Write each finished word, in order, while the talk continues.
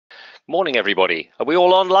Morning, everybody. Are we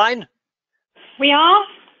all online? We are.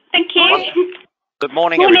 Thank you. Good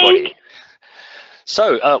morning, everybody.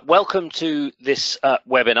 So, welcome to this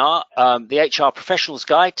webinar, the HR Professionals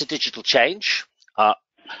Guide to Digital Change.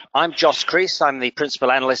 I'm Joss Crease. I'm the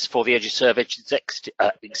Principal Analyst for the Eduserv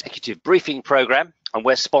Executive Briefing Programme, and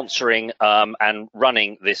we're sponsoring and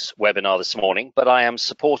running this webinar this morning, but I am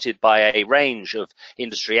supported by a range of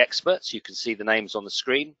industry experts. You can see the names on the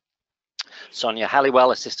screen. Sonia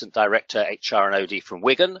Halliwell, Assistant Director, HR and OD from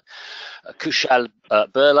Wigan. Kushal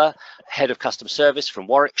Burla, Head of Customer Service from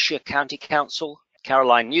Warwickshire County Council.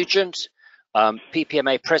 Caroline Nugent,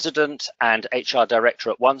 PPMA President and HR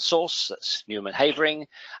Director at OneSource, that's Newman Havering.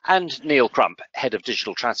 And Neil Crump, Head of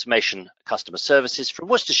Digital Transformation Customer Services from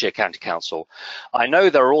Worcestershire County Council. I know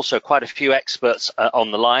there are also quite a few experts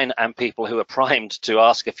on the line and people who are primed to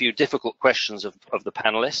ask a few difficult questions of the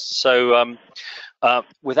panelists. So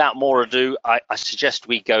without more ado, I suggest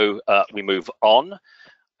we move on.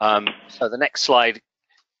 So the next slide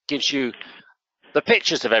gives you the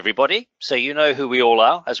pictures of everybody, so you know who we all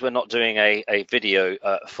are, as we're not doing a video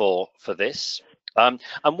for this. And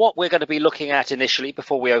what we're going to be looking at initially,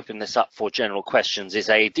 before we open this up for general questions, is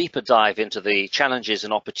a deeper dive into the challenges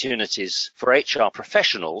and opportunities for HR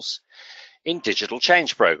professionals in digital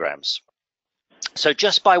change programs. So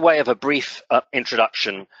just by way of a brief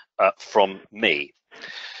introduction from me.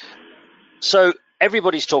 So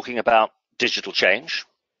everybody's talking about digital change.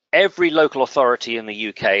 Every local authority in the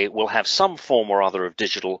UK will have some form or other of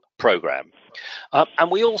digital program.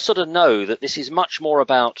 And we all sort of know that this is much more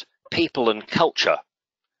about people and culture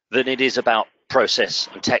than it is about process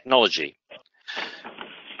and technology.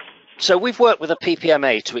 So we've worked with a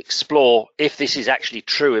PPMA to explore if this is actually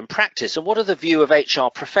true in practice and what are the view of HR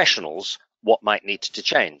professionals what might need to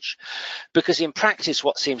change. Because in practice,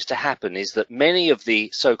 what seems to happen is that many of the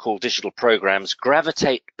so-called digital programs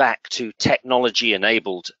gravitate back to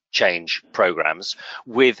technology-enabled change programs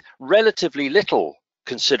with relatively little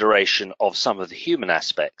consideration of some of the human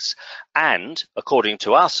aspects and, according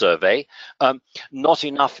to our survey, not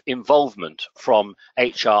enough involvement from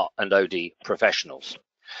HR and OD professionals.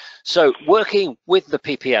 So working with the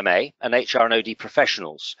PPMA and HR and OD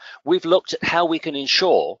professionals, we've looked at how we can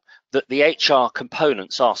ensure that the HR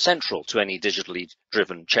components are central to any digitally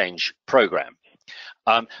driven change program.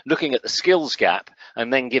 Looking at the skills gap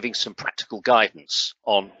and then giving some practical guidance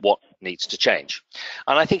on what needs to change.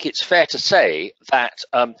 And I think it's fair to say that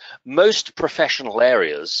most professional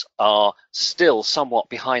areas are still somewhat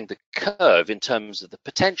behind the curve in terms of the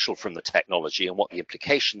potential from the technology and what the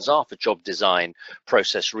implications are for job design,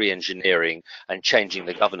 process re-engineering, and changing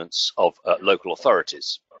the governance of local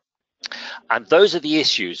authorities. And those are the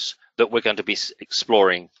issues that we're going to be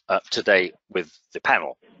exploring today with the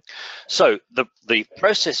panel. So the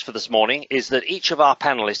process for this morning is that each of our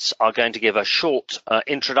panelists are going to give a short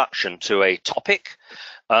introduction to a topic.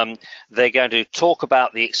 They're going to talk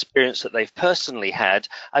about the experience that they've personally had,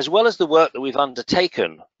 as well as the work that we've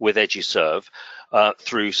undertaken with Eduserv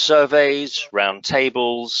through surveys,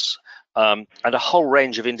 roundtables, and a whole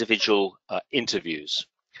range of individual interviews.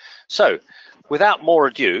 So without more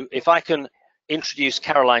ado, if I can introduce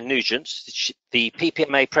Caroline Nugent, the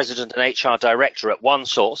PPMA President and HR Director at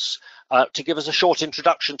OneSource, to give us a short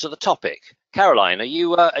introduction to the topic. Caroline, are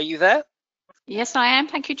you there? Yes, I am.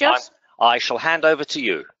 Thank you, Joss. I shall hand over to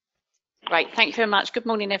you. Great, thank you very much. Good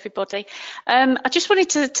morning, everybody. I just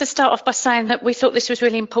wanted to start off by saying that we thought this was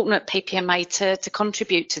really important at PPMA to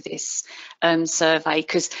contribute to this survey,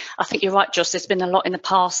 because I think you're right, Joss, there's been a lot in the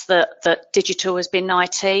past that digital has been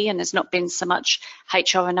IT and there's not been so much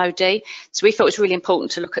HR and OD. So we thought it was really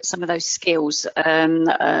important to look at some of those skills in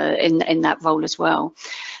that role as well.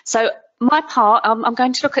 So my part, I'm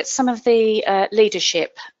going to look at some of the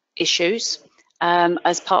leadership issues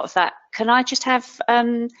as part of that. Can I just have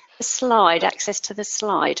the slide, access to the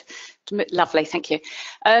slide? Lovely, thank you.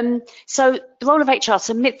 So the role of HR,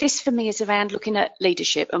 so this for me is around looking at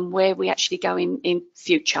leadership and where we actually go in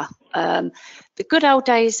future. The good old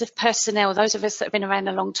days of personnel, those of us that have been around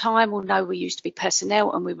a long time will know we used to be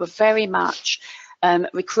personnel and we were very much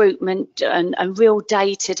recruitment and real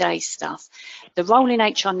day-to-day stuff. The role in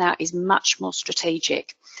HR now is much more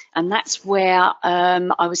strategic. And that's where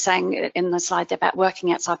I was saying in the slide there about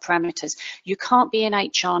working outside parameters. You can't be in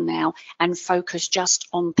HR now and focus just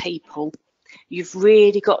on people. You've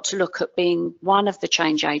really got to look at being one of the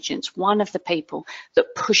change agents, one of the people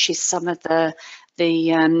that pushes some of the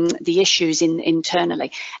issues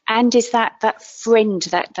internally, and is that friend,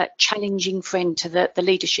 that challenging friend to the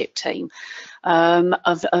leadership team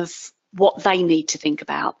of what they need to think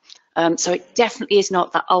about. So it definitely is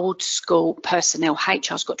not that old school personnel.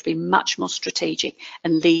 HR's got to be much more strategic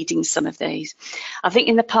and leading some of these. I think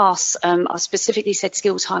in the past, I specifically said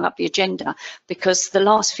skills high up the agenda because the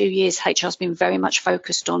last few years HR's been very much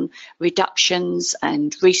focused on reductions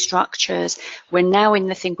and restructures. We're now in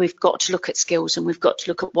the thing we've got to look at skills, and we've got to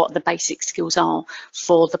look at what the basic skills are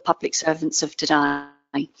for the public servants of today.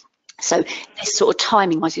 So this sort of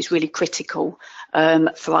timing wise is really critical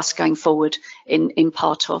for us going forward in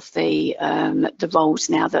part of the roles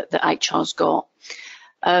now that HR's got.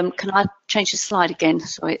 Can I change the slide again?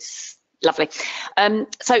 So it's lovely.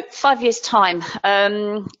 So 5 years time,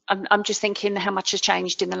 I'm just thinking how much has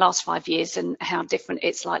changed in the last 5 years and how different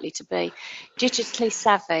it's likely to be. Digitally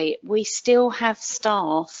savvy, we still have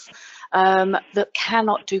staff that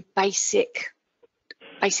cannot do basic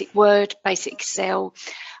Word, basic Excel.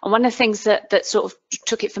 And one of the things that sort of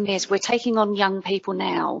took it for me is we're taking on young people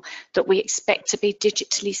now that we expect to be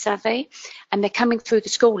digitally savvy, and they're coming through the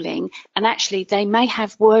schooling, and actually they may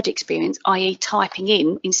have Word experience, i.e. typing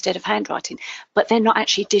in instead of handwriting, but they're not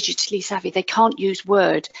actually digitally savvy. They can't use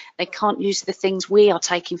Word. They can't use the things we are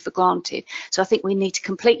taking for granted. So I think we need to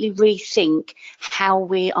completely rethink how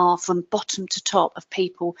we are from bottom to top of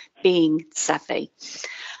people being savvy.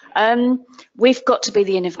 We've got to be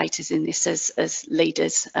the innovators in this as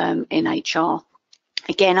leaders in HR.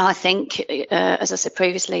 Again, I think, as I said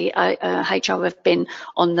previously, HR have been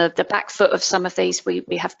on the back foot of some of these.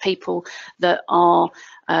 We have people that are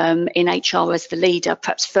in HR as the leader,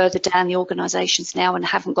 perhaps further down the organisations now, and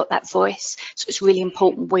haven't got that voice. So it's really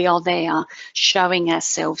important we are there showing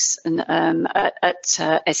ourselves at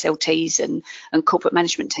SLTs and corporate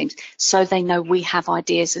management teams, so they know we have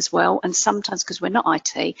ideas as well. And sometimes, because we're not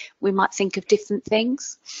IT, we might think of different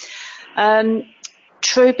things.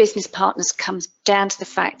 True business partners comes down to the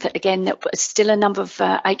fact that, again, that still a number of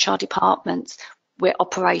HR departments, we're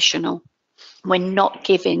operational. We're not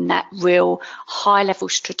giving that real high-level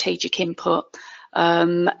strategic input.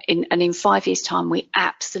 In 5 years' time, we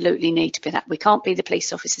absolutely need to be that. We can't be the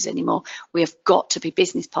police officers anymore. We have got to be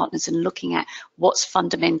business partners and looking at what's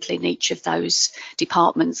fundamental in each of those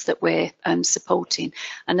departments that we're supporting.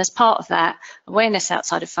 And as part of that, awareness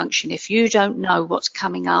outside of function, if you don't know what's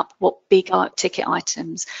coming up, what big ticket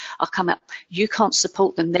items are coming up, you can't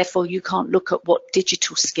support them. Therefore, you can't look at what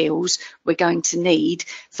digital skills we're going to need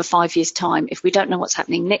for 5 years' time. If we don't know what's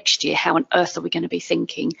happening next year, how on earth are we going to be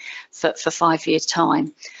thinking for 5 years'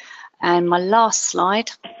 time? And my last slide,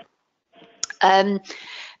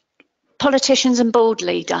 politicians and board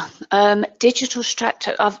leader, digital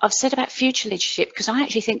strategy. I've said about future leadership because I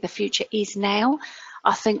actually think the future is now.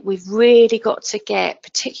 I think we've really got to get,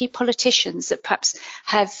 particularly politicians that perhaps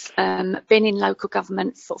have been in local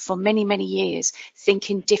government for many, many years,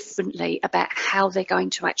 thinking differently about how they're going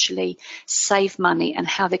to actually save money and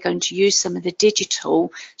how they're going to use some of the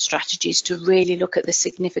digital strategies to really look at the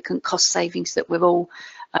significant cost savings that we're all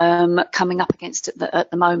coming up against at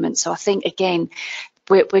the moment. So I think, again,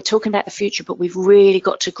 we're talking about the future, but we've really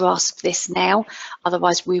got to grasp this now.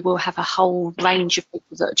 Otherwise, we will have a whole range of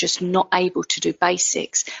people that are just not able to do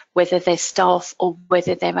basics, whether they're staff or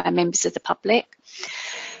whether they're members of the public.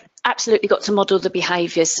 Absolutely got to model the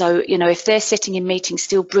behaviours. So, you know, if they're sitting in meetings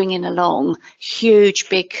still bringing along huge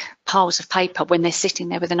big piles of paper when they're sitting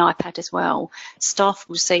there with an iPad as well, staff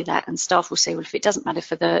will see that, and staff will say, well, if it doesn't matter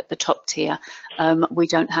for the top tier, we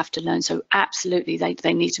don't have to learn. So absolutely,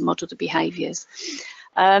 they need to model the behaviours.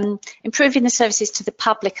 Improving the services to the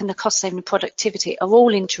public and the cost saving and productivity are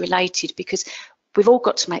all interrelated, because we've all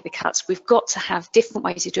got to make the cuts. We've got to have different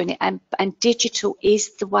ways of doing it, and digital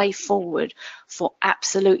is the way forward for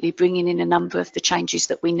absolutely bringing in a number of the changes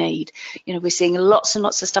that we need. You know, we're seeing lots and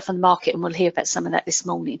lots of stuff on the market, and we'll hear about some of that this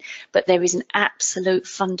morning, but there is an absolute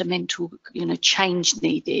fundamental, you know, change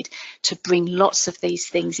needed to bring lots of these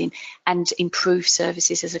things in and improve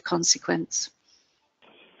services as a consequence.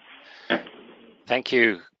 Thank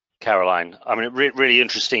you, Caroline. I mean, really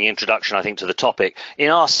interesting introduction, I think, to the topic. In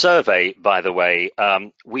our survey, by the way,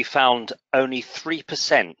 we found only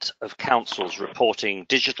 3% of councils reporting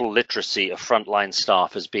digital literacy of frontline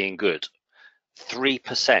staff as being good.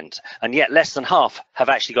 3%, and yet less than half have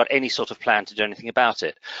actually got any sort of plan to do anything about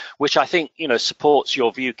it, which I think, you know, supports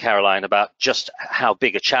your view, Caroline, about just how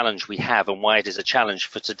big a challenge we have and why it is a challenge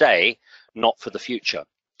for today, not for the future.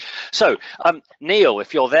 So, Neil,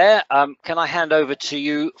 if you're there, can I hand over to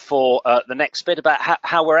you for the next bit about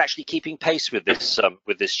how we're actually keeping pace with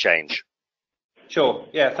this change? Sure.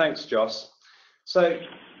 Yeah, thanks, Joss. So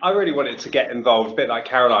I really wanted to get involved, a bit like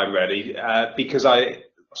Caroline, really, because I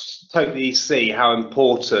totally see how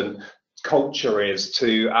important culture is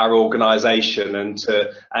to our organisation and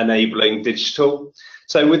to enabling digital.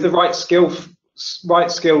 So with the right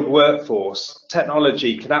skilled workforce,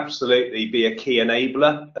 technology can absolutely be a key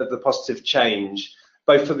enabler of the positive change,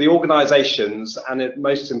 both for the organisations and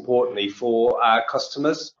most importantly for our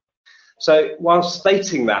customers. So while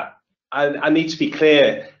stating that, I need to be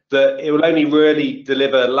clear that it will only really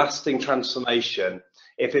deliver lasting transformation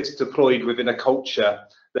if it's deployed within a culture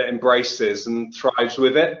that embraces and thrives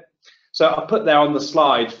with it. So I put there on the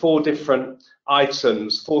slide 4 different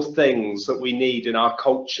items, 4 things that we need in our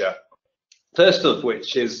culture. First of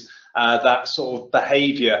which is that sort of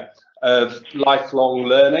behaviour of lifelong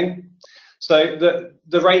learning. So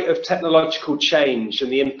the rate of technological change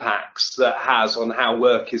and the impacts that has on how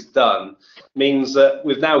work is done means that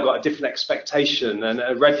we've now got a different expectation and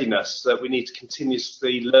a readiness that we need to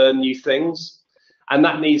continuously learn new things. And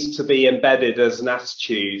that needs to be embedded as an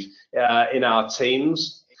attitude in our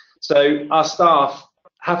teams. So our staff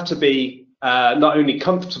have to be not only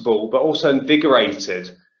comfortable, but also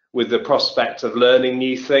invigorated with the prospect of learning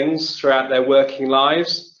new things throughout their working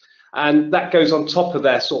lives. And that goes on top of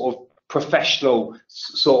their sort of professional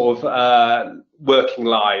sort of working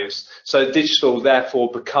lives. So digital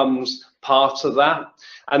therefore becomes part of that.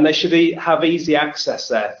 And they should have easy access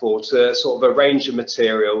therefore to sort of a range of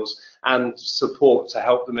materials and support to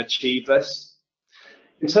help them achieve this.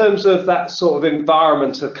 In terms of that sort of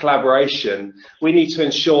environment of collaboration, we need to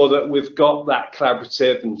ensure that we've got that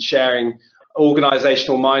collaborative and sharing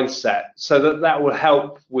organisational mindset, so that will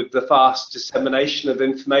help with the fast dissemination of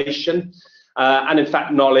information and in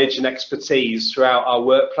fact knowledge and expertise throughout our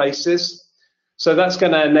workplaces. So that's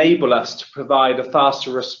going to enable us to provide a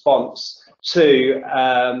faster response to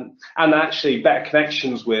and actually better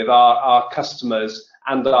connections with our customers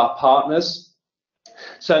and our partners.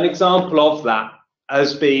 So an example of that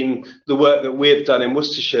has been the work that we've done in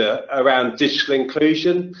Worcestershire around digital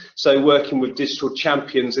inclusion. So working with digital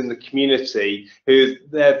champions in the community who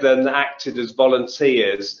they've then acted as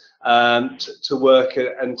volunteers to work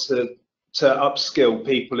and to upskill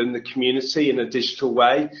people in the community in a digital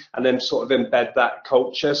way, and then sort of embed that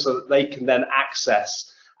culture so that they can then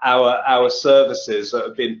access our services that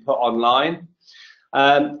have been put online.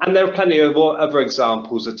 And there are plenty of other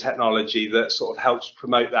examples of technology that sort of helps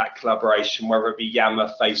promote that collaboration, whether it be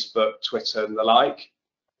Yammer, Facebook, Twitter and the like.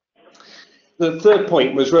 The third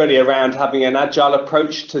point was really around having an agile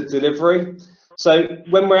approach to delivery. So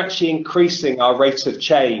when we're actually increasing our rate of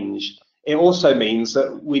change, it also means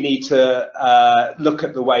that we need to look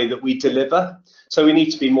at the way that we deliver. So we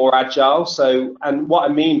need to be more agile. And what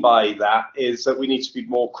I mean by that is that we need to be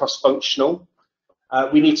more cross-functional.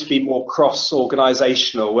 We need to be more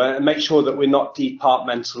cross-organisational and make sure that we're not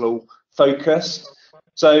departmental focused.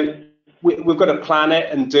 So we've got to plan it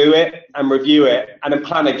and do it and review it and then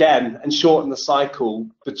plan again and shorten the cycle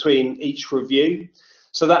between each review.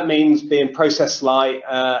 So that means being process light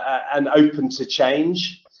and open to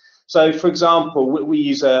change. So for example, we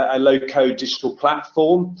use a low-code digital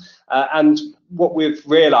platform and what we've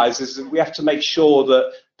realised is that we have to make sure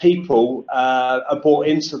that people are bought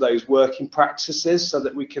into those working practices so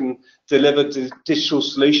that we can deliver digital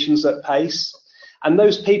solutions at pace. And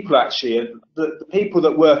those people actually are the people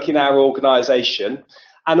that work in our organisation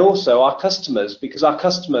and also our customers, because our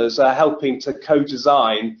customers are helping to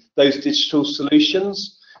co-design those digital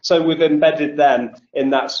solutions. So we've embedded them in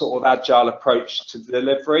that sort of agile approach to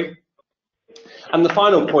delivery. And the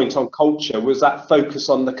final point on culture was that focus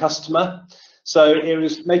on the customer. So it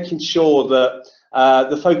was making sure that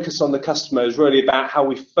the focus on the customer is really about how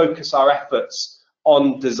we focus our efforts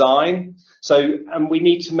on design. So, and we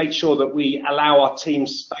need to make sure that we allow our team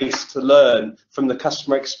space to learn from the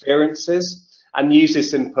customer experiences and use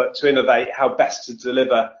this input to innovate how best to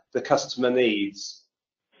deliver the customer needs.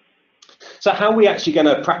 So how are we actually going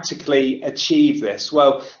to practically achieve this?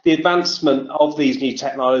 Well, the advancement of these new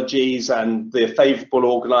technologies and the favourable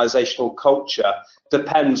organisational culture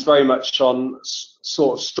depends very much on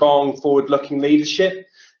sort of strong forward-looking leadership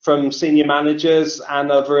from senior managers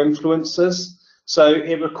and other influencers. So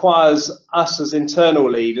it requires us as internal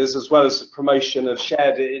leaders, as well as the promotion of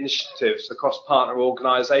shared initiatives across partner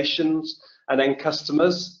organisations and then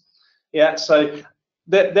customers. Yeah, so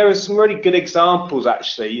there are some really good examples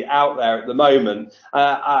actually out there at the moment.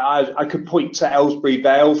 I could point to Aylesbury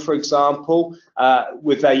Vale, for example,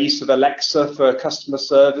 with their use of Alexa for customer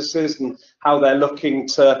services and how they're looking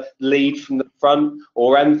to lead from the front,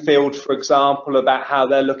 or Enfield, for example, about how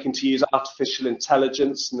they're looking to use artificial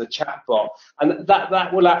intelligence and the chatbot, and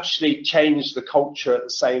that will actually change the culture at the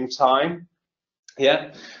same time.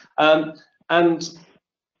 Yeah, and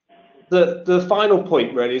the final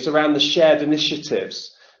point really is around the shared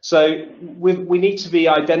initiatives. So we need to be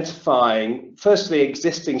identifying, firstly,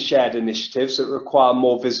 existing shared initiatives that require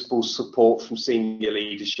more visible support from senior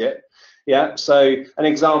leadership. Yeah, so an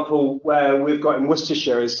example where we've got in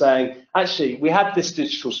Worcestershire is saying, actually, we had this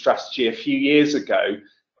digital strategy a few years ago.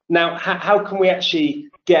 Now, how can we actually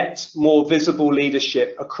get more visible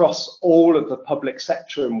leadership across all of the public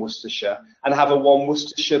sector in Worcestershire and have a One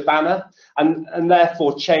Worcestershire banner, and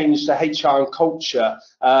therefore change the HR and culture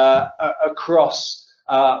across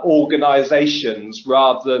organisations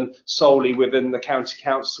rather than solely within the county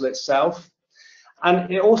council itself.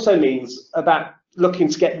 And it also means about looking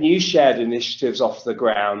to get new shared initiatives off the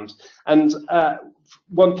ground. And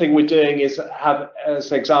one thing we're doing is have,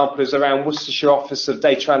 as an example, is around Worcestershire Office of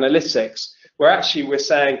Data Analytics, where actually we're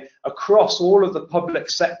saying across all of the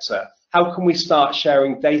public sector, how can we start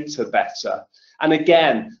sharing data better? And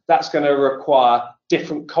again, that's going to require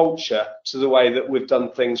different culture to the way that we've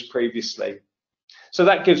done things previously. So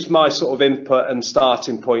that gives my sort of input and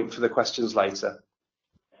starting point for the questions later.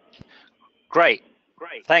 Great,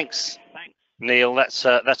 thanks, Neil. That's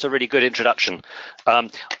a really good introduction.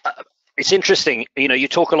 It's interesting, you know, you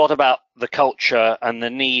talk a lot about the culture and the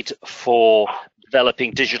need for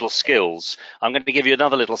developing digital skills. I'm going to give you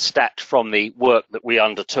another little stat from the work that we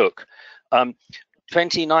undertook.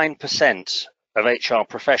 29% of HR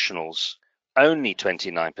professionals, only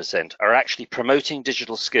 29%, are actually promoting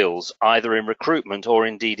digital skills either in recruitment or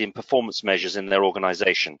indeed in performance measures in their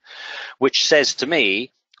organization, which says to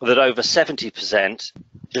me that over 70%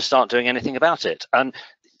 just aren't doing anything about it. And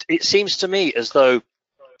it seems to me as though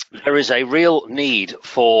there is a real need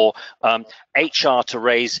for HR to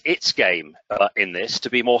raise its game in this, to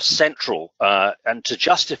be more central and to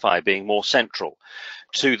justify being more central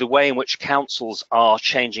to the way in which councils are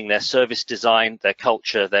changing their service design, their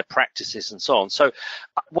culture, their practices, and so on. So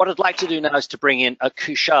what I'd like to do now is to bring in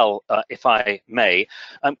Kushal, if I may.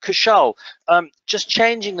 Kushal, just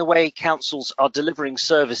changing the way councils are delivering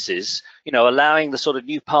services, you know, allowing the sort of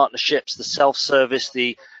new partnerships, the self-service,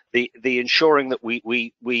 the ensuring that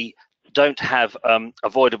we don't have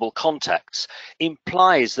avoidable contacts,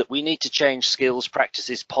 implies that we need to change skills,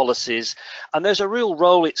 practices, policies, and there's a real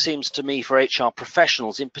role, it seems to me, for HR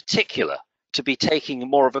professionals in particular to be taking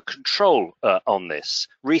more of a control on this,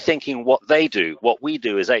 rethinking what they do, what we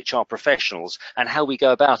do as HR professionals, and how we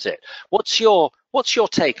go about it. What's your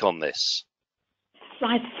take on this?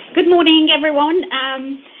 Right. Good morning, everyone.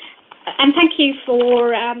 And thank you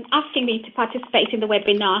for asking me to participate in the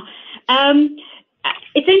webinar.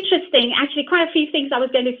 It's interesting, actually, quite a few things I was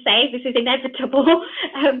going to say, this is inevitable,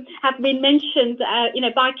 have been mentioned, you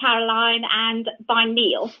know, by Caroline and by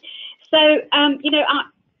Neil. So, you know,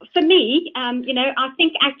 for me, you know, I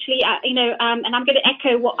think actually, you know, and I'm going to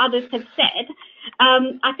echo what others have said,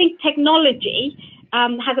 I think technology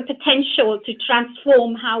has a potential to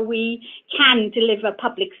transform how we can deliver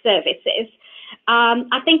public services.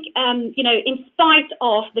 I think, you know, in spite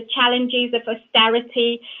of the challenges of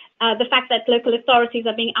austerity, the fact that local authorities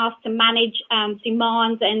are being asked to manage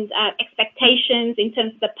demands and expectations in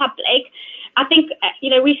terms of the public, I think,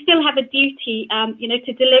 you know, we still have a duty, you know,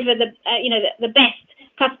 to deliver the, you know, the best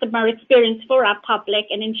customer experience for our public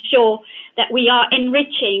and ensure that we are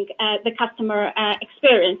enriching the customer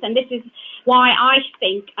experience. And this is why I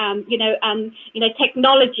think, you know,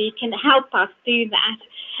 technology can help us do that.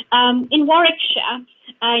 In Warwickshire,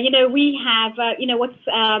 you know, we have, you know, what's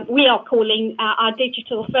we are calling our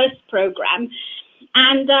Digital First programme.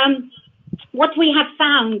 And what we have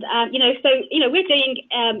found, you know, so, you know, we're doing,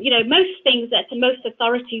 you know, most things that most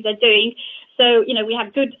authorities are doing. So, you know, we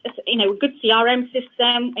have good, you know, good CRM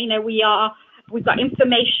system, you know, we've got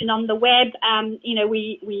information on the web, you know,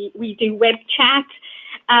 we do web chat.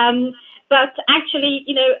 But actually,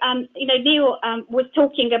 you know, Neil was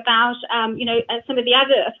talking about, you know, some of the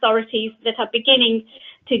other authorities that are beginning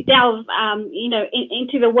to delve, you know,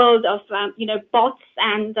 into the world of, you know, bots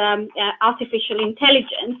and artificial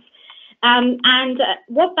intelligence. And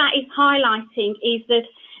what that is highlighting is that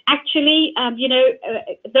actually, you know,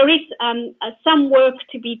 there is some work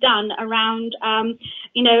to be done around,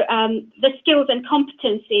 you know, the skills and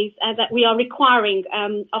competencies that we are requiring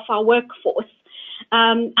of our workforce.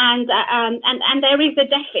 And there is a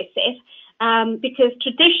deficit because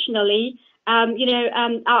traditionally, you know,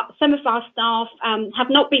 some of our staff have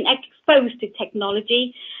not been exposed to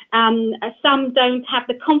technology. Some don't have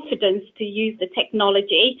the confidence to use the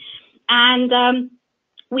technology. And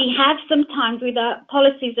we have sometimes with our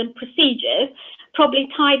policies and procedures probably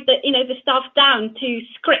tied the, you know, the staff down to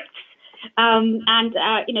scripts and,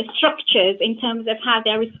 you know, structures in terms of how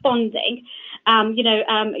they're responding. You know,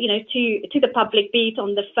 to the public, be it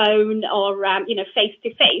on the phone or, you know, face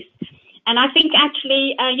to face. And I think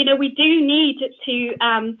actually, we do need to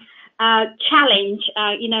challenge,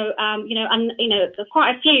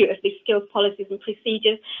 quite a few of these skills policies and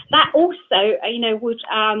procedures. That also, would,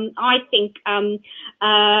 I think,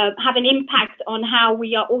 have an impact on how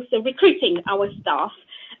we are also recruiting our staff.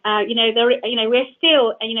 We're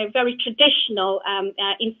still, very traditional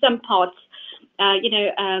in some parts,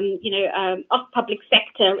 of public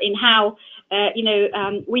sector in how,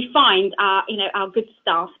 we find our good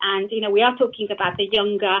staff. And, we are talking about the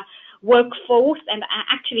younger workforce, and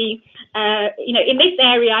actually, in this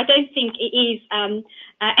area, I don't think it is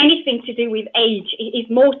anything to do with age. It is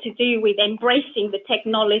more to do with embracing the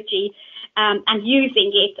technology and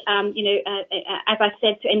using it, as I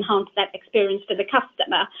said, to enhance that experience for the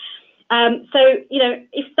customer.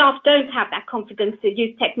 If staff don't have that confidence to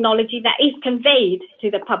use technology, that is conveyed to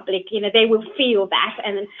the public. They will feel that,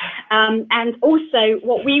 and also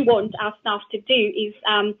what we want our staff to do is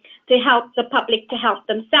to help the public to help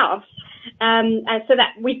themselves, so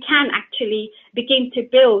that we can actually begin to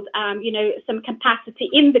build, some capacity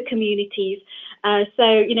in the communities.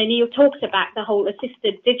 Neil talks about the whole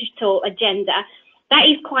assisted digital agenda. That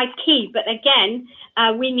is quite key, but again,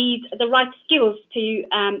 we need the right skills to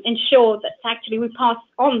ensure that actually we pass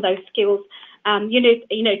on those skills,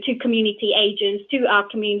 to community agents, to our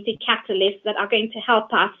community catalysts that are going to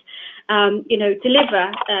help us,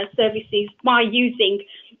 deliver services by using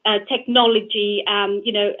technology,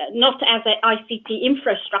 not as an ICT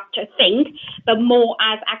infrastructure thing, but more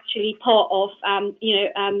as actually part of,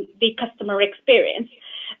 the customer experience.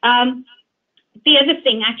 The other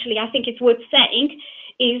thing, actually, I think it's worth saying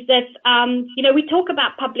is that, we talk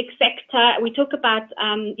about public sector, we talk about,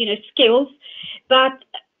 skills, but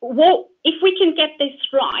if we can get this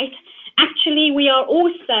right, actually, we are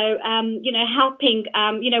also, helping,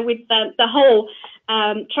 with the whole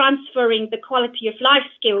transferring the quality of life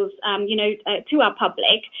skills, to our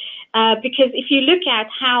public. Because if you look at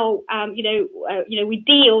how, we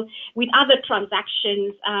deal with other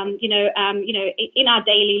transactions, in our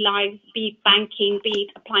daily lives, be it banking, be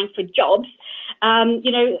it applying for jobs,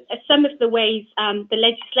 some of the ways the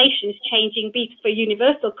legislation is changing, be it for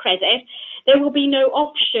universal credit, there will be no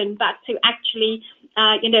option but to actually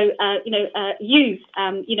use,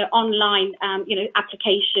 online,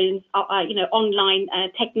 applications, online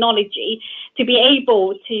technology to be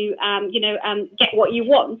able to, get what you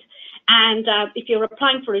want. And if you're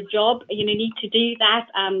applying for a job, you need to do that,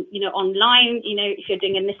 online. If you're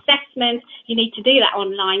doing an assessment, you need to do that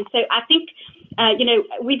online. So I think,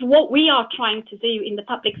 with what we are trying to do in the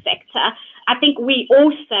public sector, I think we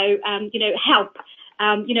also, help,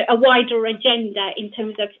 a wider agenda in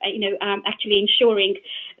terms of, actually ensuring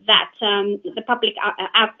that the public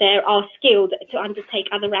out there are skilled to undertake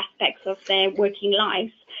other aspects of their working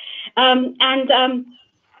lives. I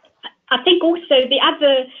think also the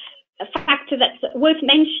other factor that's worth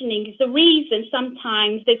mentioning is the reason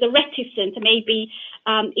sometimes there's a reticence, maybe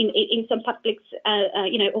in some public,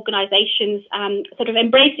 organisations, sort of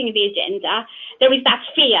embracing the agenda. There is that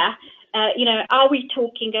fear. Are we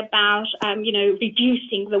talking about,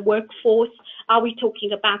 reducing the workforce? Are we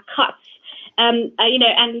talking about cuts?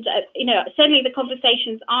 Certainly the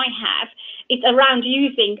conversations I have, it's around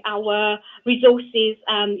using our resources,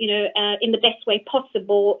 in the best way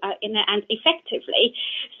possible, and effectively.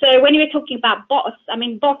 So when we're talking about bots,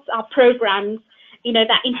 bots are programs,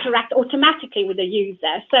 that interact automatically with the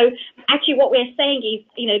user. So actually what we're saying is,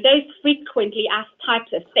 those frequently asked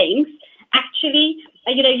types of things, actually,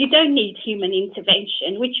 you don't need human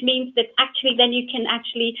intervention, which means that actually then you can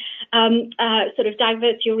actually sort of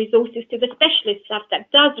divert your resources to the specialist stuff that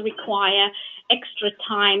does require extra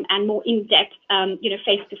time and more in-depth,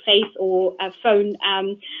 face-to-face or phone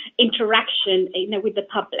interaction, with the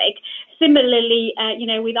public. Similarly,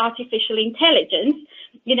 with artificial intelligence,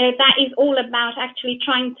 that is all about actually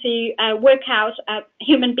trying to work out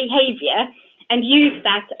human behavior and use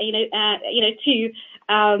that,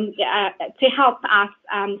 to help us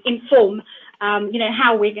inform,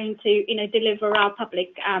 how we're going to, deliver our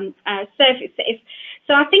public services.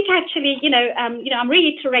 So I think actually, I'm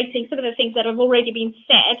reiterating some of the things that have already been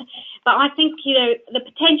said, but I think, the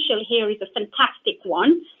potential here is a fantastic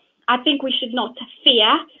one. I think we should not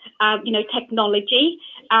fear, technology,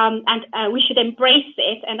 and we should embrace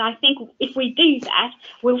it. And I think if we do that,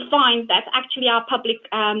 we'll find that actually our public,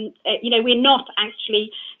 we're not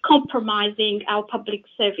actually compromising our public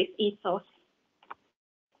service ethos.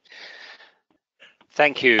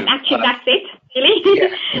 Thank you. Actually, that's it, really.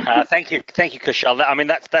 Yeah. Thank you, Kushal. I mean,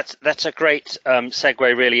 that's a great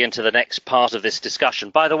segue really into the next part of this discussion.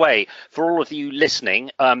 By the way, for all of you listening,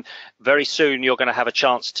 very soon you're going to have a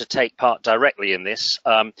chance to take part directly in this.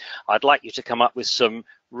 I'd like you to come up with some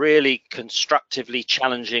really constructively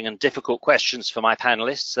challenging and difficult questions for my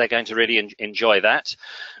panelists. They're going to really enjoy that.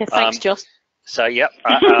 Yeah, thanks, Joss. So yeah,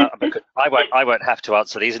 I won't have to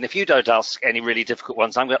answer these, and if you don't ask any really difficult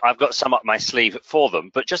ones, I've got some up my sleeve for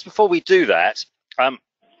them. But just before we do that,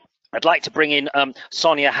 I'd like to bring in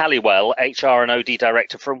Sonia Halliwell, HR and OD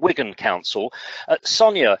Director from Wigan Council.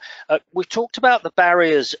 Sonia, we've talked about the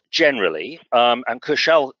barriers generally, and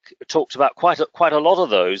Kushal talked about quite a lot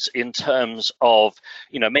of those in terms of,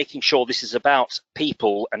 you know, making sure this is about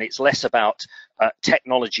people and it's less about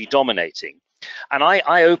technology dominating. And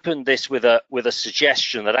I opened this with a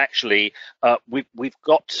suggestion that actually we've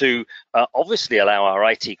got to obviously allow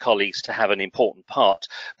our IT colleagues to have an important part,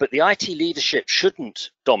 but the IT leadership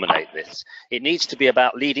shouldn't dominate this. It needs to be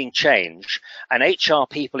about leading change, and HR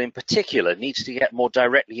people in particular needs to get more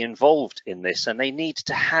directly involved in this, and they need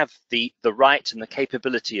to have the right and the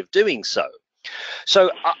capability of doing so.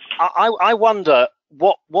 So I wonder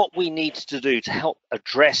what we need to do to help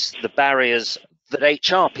address the barriers that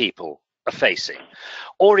HR people are facing,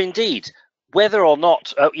 or indeed whether or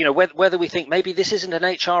not whether we think maybe this isn't an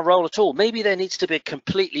HR role at all. Maybe there needs to be a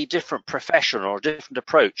completely different profession or a different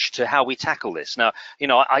approach to how we tackle this. Now, you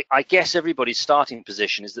know, I guess everybody's starting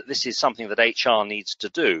position is that this is something that HR needs to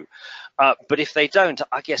do, but if they don't,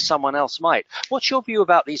 I guess someone else might. What's your view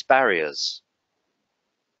about these barriers?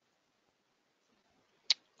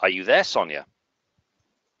 Are you there, Sonia?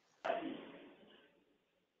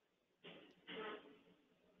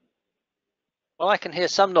 Well, I can hear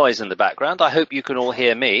some noise in the background. I hope you can all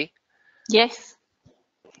hear me. Yes.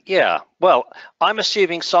 Yeah, well, I'm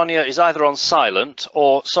assuming Sonia is either on silent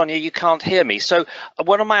or Sonia, you can't hear me. So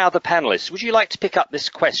one of my other panelists, would you like to pick up this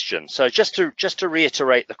question? So just to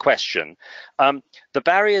reiterate the question, the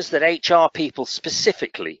barriers that HR people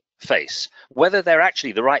specifically face, whether they're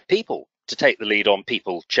actually the right people to take the lead on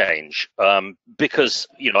people change, because,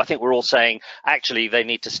 you know, I think we're all saying actually they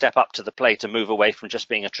need to step up to the plate and move away from just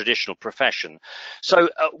being a traditional profession. So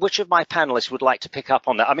which of my panelists would like to pick up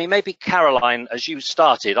on that? I mean, maybe Caroline, as you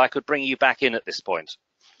started, I could bring you back in at this point.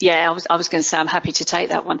 Yeah, I was going to say I'm happy to take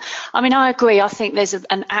that one. I mean, I agree. I think there's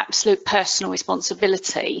an absolute personal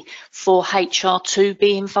responsibility for HR to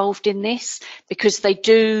be involved in this, because they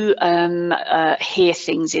do hear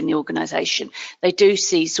things in the organisation. They do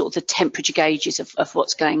see sort of the temperature gauges of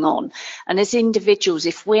what's going on. And as individuals,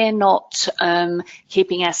 if we're not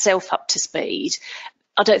keeping ourselves up to speed,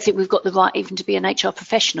 I don't think we've got the right even to be an HR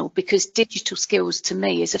professional, because digital skills to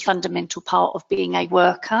me is a fundamental part of being a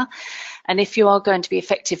worker. And if you are going to be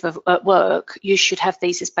effective at work, you should have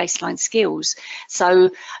these as baseline skills.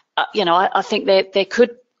 So, you know, I think there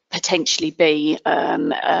could potentially be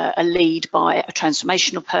a lead by a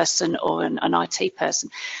transformational person or an IT person,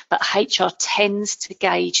 but HR tends to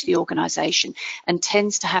gauge the organisation and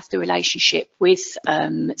tends to have the relationship with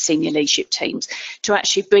senior leadership teams to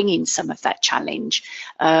actually bring in some of that challenge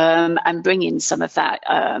and bring in some of that,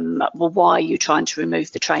 well, why are you trying to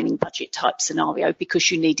remove the training budget type scenario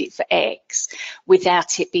because you need it for X,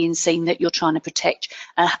 without it being seen that you're trying to protect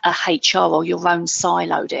a HR or your own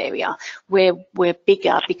siloed area. We're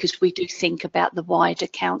bigger because we do think about the wider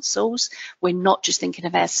councils. We're not just thinking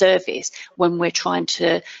of our service when we're trying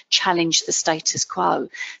to challenge the status quo.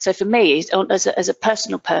 So for me, as a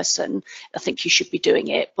personal person, I think you should be doing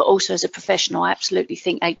it, but also as a professional, I absolutely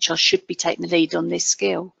think HR should be taking the lead on this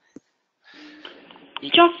skill.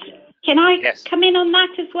 Josh, can I come in on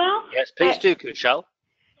that as well? Yes, please do, Kushal.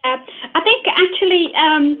 I think actually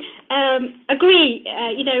agree,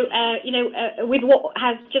 with what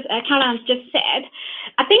has just Caroline's just said.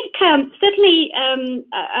 I think certainly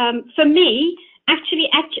for me, actually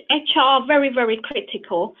HR very, very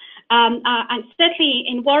critical, and certainly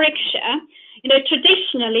in Warwickshire, you know,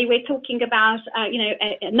 traditionally we're talking about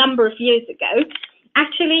a number of years ago.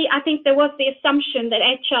 Actually, I think there was the assumption that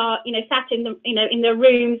HR, you know, sat in the, in the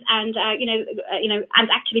rooms, and and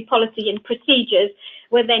actually policy and procedures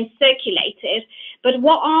were then circulated. But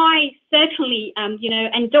what I certainly,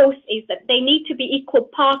 endorse is that they need to be equal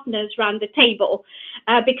partners around the table,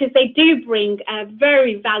 because they do bring a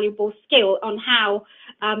very valuable skill on how,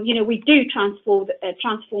 we do transform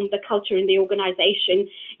the culture in the organisation.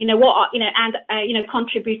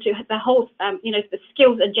 Contribute to the whole, the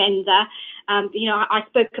skills agenda. I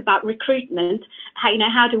spoke about recruitment.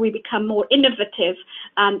 How do we become more innovative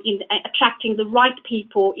in attracting the right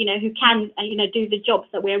people, who can, do the jobs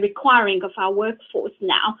that we're requiring of our workforce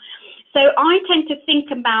now. So I tend to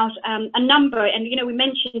think about a number, and we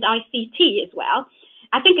mentioned ICT as well.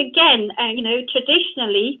 I think again,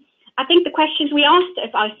 traditionally, I think the questions we asked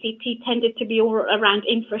of ICT tended to be all around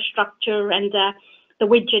infrastructure and the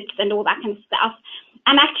widgets and all that kind of stuff.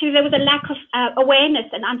 And actually, there was a lack of awareness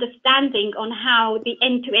and understanding on how the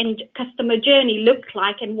end-to-end customer journey looked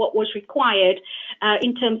like and what was required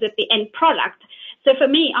in terms of the end product. So for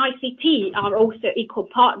me, ICT are also equal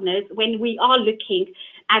partners when we are looking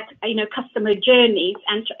at customer journeys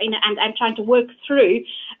and trying to work through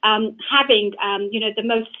having the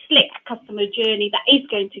most slick customer journey that is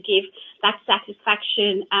going to give that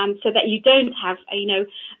satisfaction, so that you don't have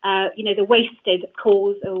the wasted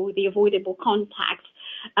calls or the avoidable contacts.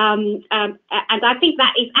 And I think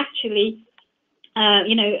that is actually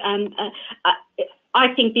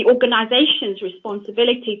I think the organization's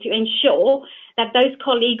responsibility to ensure that those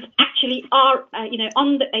colleagues actually are,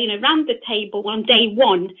 on the, around the table on day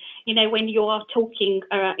one, when you are talking,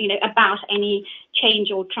 about any change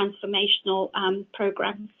or transformational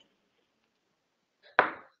programs.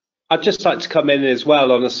 I'd just like to come in as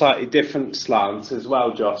well on a slightly different slant as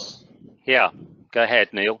well, Joss. Yeah, go ahead,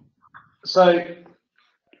 Neil. So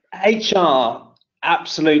HR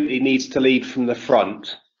absolutely needs to lead from the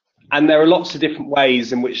front. And there are lots of different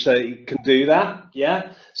ways in which they can do that,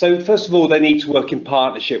 yeah? So first of all, they need to work in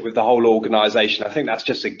partnership with the whole organisation. I think that's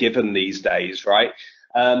just a given these days, right?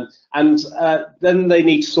 And then they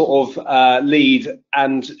need to sort of lead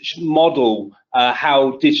and model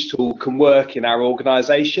how digital can work in our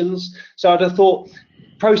organisations. So I'd have thought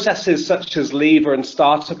processes such as leaver and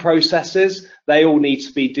starter processes, they all need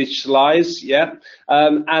to be digitalized, yeah?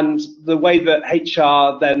 And the way that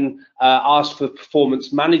HR then asks for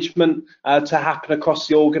performance management to happen across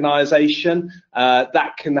the organization,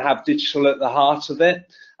 that can have digital at the heart of it.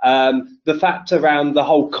 The fact around the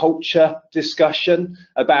whole culture discussion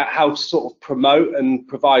about how to sort of promote and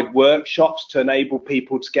provide workshops to enable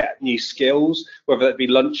people to get new skills, whether it be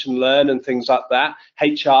lunch and learn and things like that,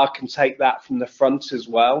 HR can take that from the front as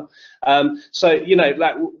well. So,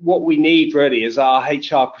 like what we need really is our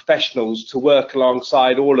HR professionals to work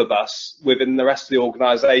alongside all of us within the rest of the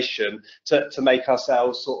organisation to make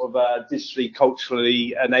ourselves sort of digitally,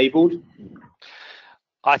 culturally enabled.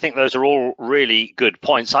 I think those are all really good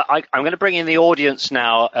points. I'm going to bring in the audience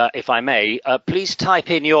now, if I may. Please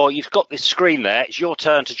type in you've got this screen there. It's your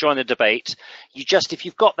turn to join the debate. If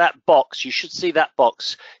you've got that box, you should see that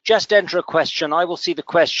box. Just enter a question. I will see the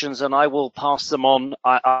questions and I will pass them on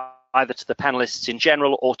either to the panelists in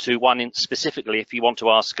general or to one in specifically if you want to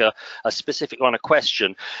ask a specific one a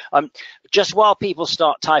question. Just while people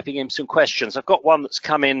start typing in some questions, I've got one that's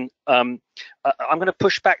come in. I'm going to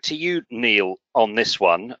push back to you, Neil, on this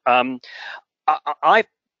one. My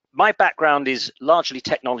background is largely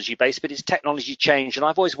technology based, but it's technology change, and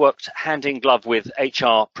I've always worked hand in glove with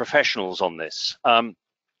HR professionals on this. But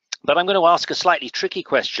I'm going to ask a slightly tricky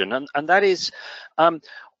question, and that is,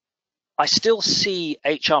 I still see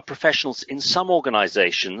HR professionals in some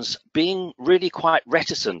organizations being really quite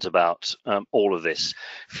reticent about all of this,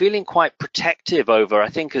 feeling quite protective over, I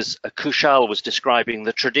think as Kushal was describing,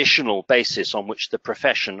 the traditional basis on which the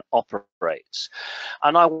profession operates.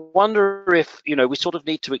 And I wonder if, we sort of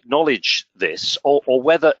need to acknowledge this, or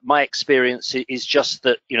whether my experience is just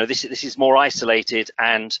that, this is more isolated,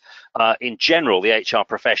 and in general, the HR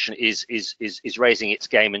profession is raising its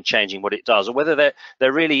game and changing what it does, or whether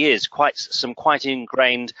there really is some quite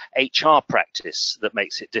ingrained HR practice that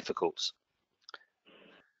makes it difficult.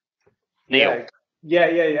 Neil.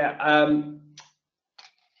 Yeah.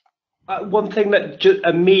 One thing that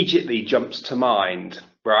immediately jumps to mind,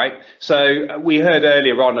 right? So we heard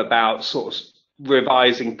earlier on about sort of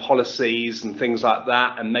revising policies and things like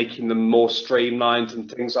that and making them more streamlined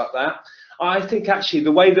and things like that. I think actually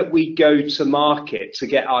the way that we go to market to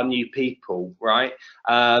get our new people, right?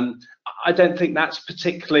 I don't think that's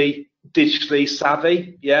particularly digitally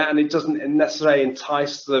savvy, yeah, and it doesn't necessarily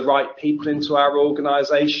entice the right people into our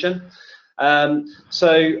organisation.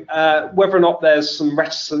 So whether or not there's some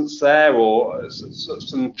reticence there or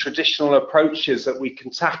some traditional approaches that we can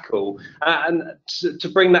tackle, and to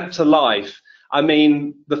bring that to life, I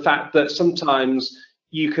mean the fact that sometimes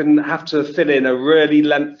you can have to fill in a really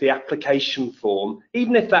lengthy application form,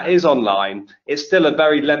 even if that is online, it's still a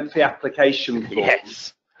very lengthy application form.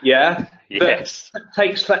 Yes. Yeah. Yes. It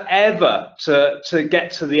takes forever to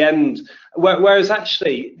get to the end. Whereas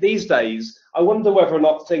actually these days, I wonder whether or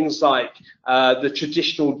not things like the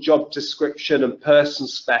traditional job description and person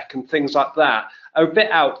spec and things like that are a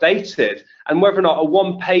bit outdated, and whether or not a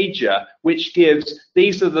one-pager which gives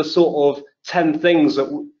these are the sort of 10 things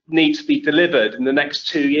that need to be delivered in the next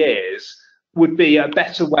 2 years would be a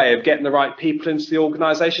better way of getting the right people into the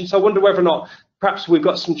organisation. So I wonder whether or not perhaps we've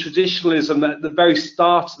got some traditionalism at the very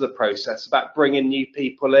start of the process about bringing new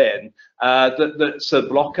people in that's a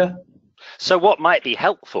blocker. So what might be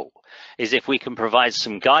helpful is if we can provide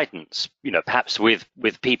some guidance, perhaps with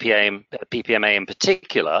PPMA in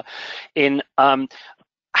particular, in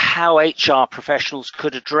how HR professionals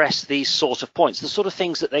could address these sort of points, the sort of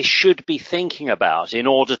things that they should be thinking about in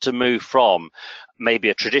order to move from maybe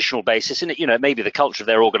a traditional basis, and maybe the culture of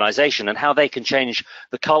their organization, and how they can change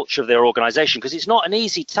the culture of their organization, because it's not an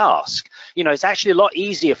easy task. It's actually a lot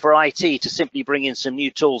easier for IT to simply bring in some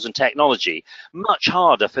new tools and technology, much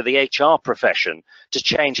harder for the HR profession to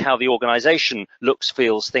change how the organization looks,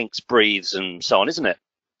 feels, thinks, breathes, and so on, isn't it?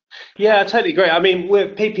 Yeah, I totally agree. I mean,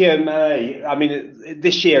 with PPMA,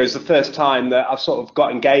 this year is the first time that I've sort of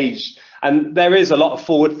got engaged, and there is a lot of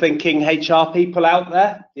forward-thinking HR people out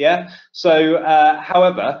there. Yeah. So,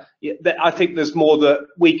 however, I think there's more that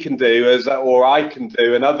we can do, or I can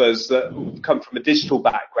do, and others that come from a digital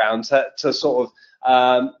background to sort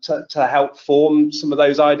of to help form some of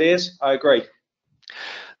those ideas. I agree.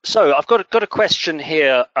 So I've got a question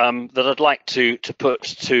here that I'd like to put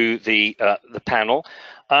to the panel.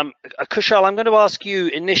 Kushal, I'm going to ask you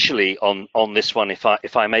initially on this one, if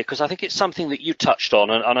I may, because I think it's something that you touched on,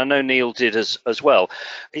 and I know Neil did as well.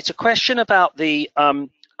 It's a question about the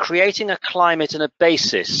creating a climate and a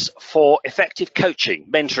basis for effective coaching,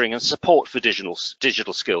 mentoring, and support for digital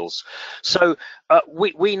skills. So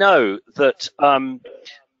we know that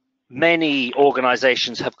many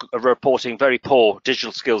organizations are reporting very poor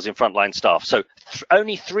digital skills in frontline staff. So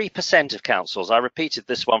only 3% of councils, I repeated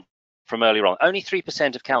this one from earlier on, only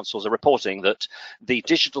 3% of councils are reporting that the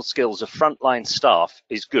digital skills of frontline staff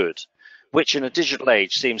is good, which in a digital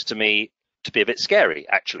age seems to me to be a bit scary,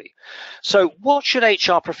 actually. So what should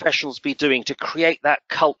HR professionals be doing to create that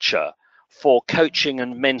culture for coaching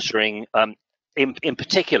and mentoring, in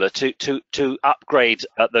particular, to upgrade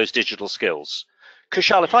those digital skills?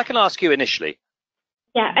 Kushal, if I can ask you initially.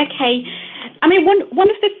 Yeah, okay. I mean, one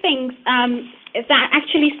of the things that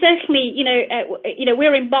actually certainly,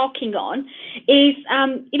 we're embarking on is,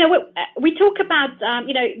 we talk about,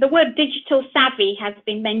 the word digital savvy has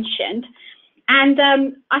been mentioned. And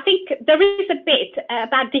I think there is a bit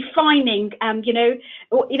about defining,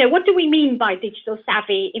 what do we mean by digital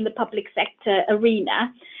savvy in the public sector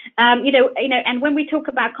arena? And when we talk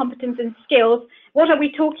about competence and skills, what are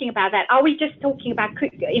we talking about that? Are we just talking about,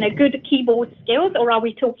 good keyboard skills, or are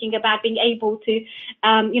we talking about being able to,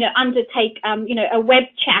 undertake, a web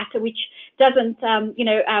chat which doesn't,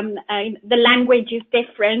 the language is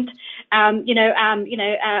different, and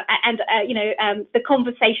the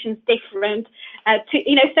conversation's different.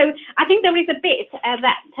 So I think there is a bit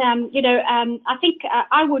that, I think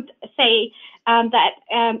I would say that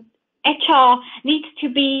HR needs to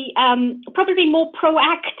be probably more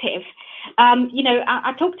proactive.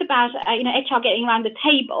 I talked about, HR getting around the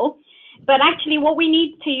table, but actually what we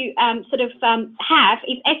need to have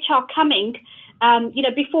is HR coming,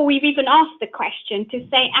 before we've even asked the question, to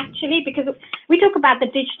say, actually, because we talk about the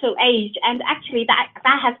digital age, and actually that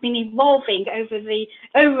has been evolving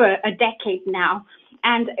over a decade now.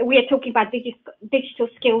 And we are talking about digital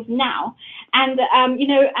skills now. And,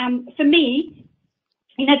 for me,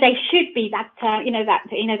 they should be that,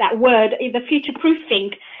 that word, the future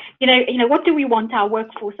proofing. What do we want our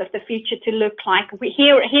workforce of the future to look like?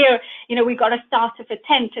 Here, we've got a start of a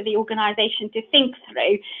 10 to the organisation to think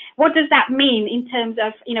through. What does that mean in terms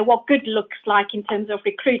of, what good looks like in terms of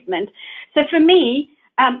recruitment? So for me,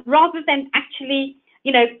 rather than actually,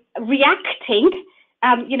 reacting,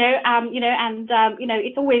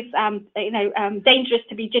 it's always, dangerous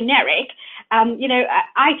to be generic.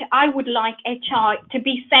 I would like HR to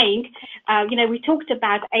be saying, we talked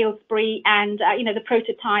about Aylesbury and, the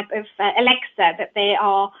prototype of Alexa that they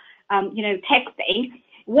are, testing.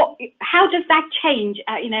 How does that change,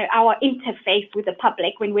 our interface with the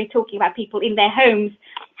public when we're talking about people in their homes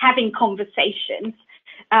having conversations?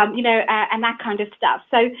 And that kind of stuff.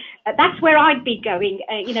 So that's where I'd be going,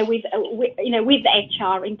 with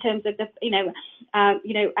HR in terms of the,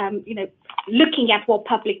 looking at what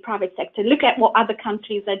public-private sector, look at what other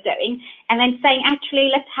countries are doing, and then saying, actually,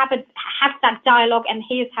 let's have that dialogue, and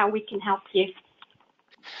here's how we can help you.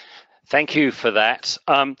 Thank you for that.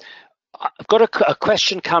 I've got a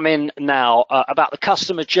question come in now about the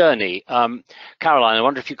customer journey. Caroline, I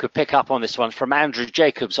wonder if you could pick up on this one from Andrew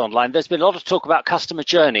Jacobs online. There's been a lot of talk about customer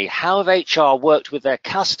journey. How have HR worked with their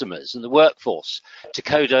customers and the workforce to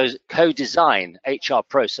co-design HR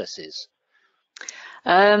processes?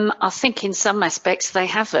 I think in some aspects they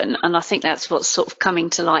haven't, and I think that's what's sort of coming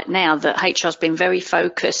to light now, that HR has been very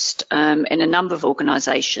focused in a number of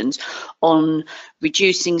organisations on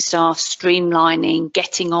reducing staff, streamlining,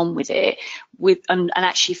 getting on with it, and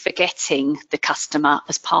actually forgetting the customer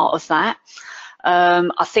as part of that.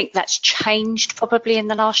 I think that's changed probably in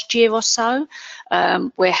the last year or so,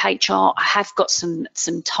 where HR have got some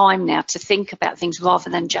time now to think about things rather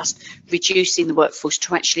than just reducing the workforce,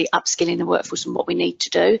 to actually upskilling the workforce and what we need to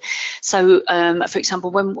do. So, for example,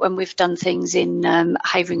 when we've done things in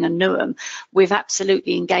Havering and Newham, we've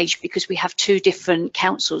absolutely engaged, because we have 2 different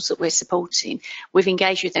councils that we're supporting. We've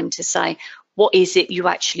engaged with them to say, what is it you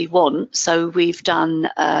actually want? So we've done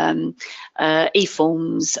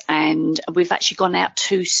e-forms, and we've actually gone out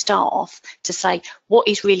to staff to say, what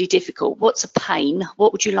is really difficult? What's a pain?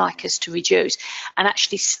 What would you like us to reduce? And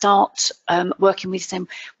actually start working with them.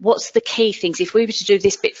 What's the key things? If we were to do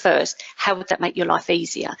this bit first, how would that make your life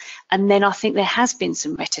easier? And then I think there has been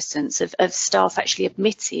some reticence of staff actually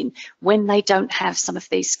admitting when they don't have some of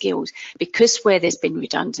these skills, because where there's been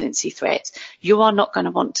redundancy threats, you are not going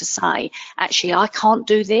to want to say, actually, I can't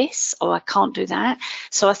do this or I can't do that.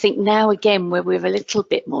 So I think now, again, where we're a little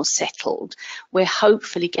bit more settled, we're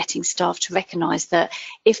hopefully getting staff to recognise that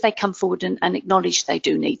if they come forward and acknowledge they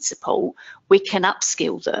do need support, we can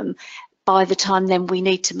upskill them. By the time then we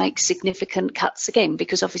need to make significant cuts again,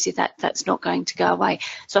 because obviously that's not going to go away.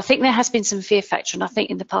 So I think there has been some fear factor, and I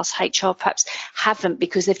think in the past HR perhaps haven't,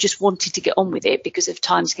 because they've just wanted to get on with it because of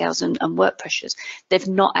timescales and work pressures. They've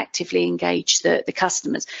not actively engaged the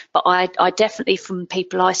customers. But I definitely, from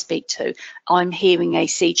people I speak to, I'm hearing a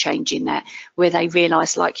sea change in that, where they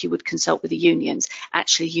realise, like you would consult with the unions,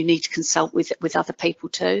 actually you need to consult with other people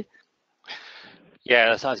too.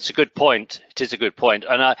 Yeah, it's a good point. It is a good point,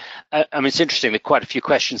 and I mean, it's interesting. There are quite a few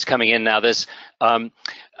questions coming in now. There's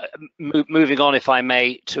moving on, if I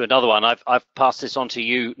may, to another one. I've passed this on to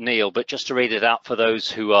you, Neil, but just to read it out for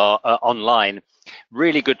those who are online.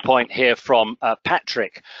 Really good point here from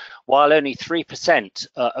Patrick. While only 3%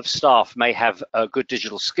 of staff may have good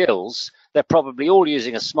digital skills, they're probably all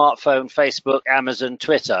using a smartphone, Facebook, Amazon,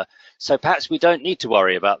 Twitter. So perhaps we don't need to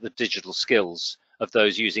worry about the digital skills of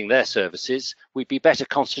those using their services. We'd be better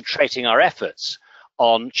concentrating our efforts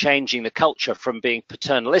on changing the culture from being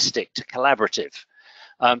paternalistic to collaborative.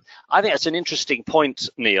 I think that's an interesting point,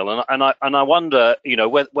 Neil, and I wonder, you know,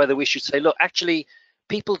 whether we should say, look, actually,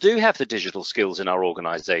 people do have the digital skills in our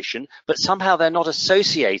organisation, but somehow they're not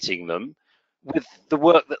associating them with the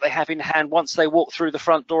work that they have in hand once they walk through the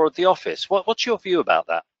front door of the office. What's your view about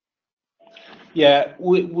that? Yeah,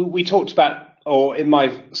 we talked about, or in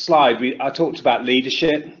my slide, I talked about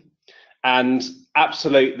leadership, and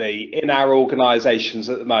absolutely in our organisations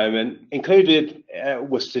at the moment, included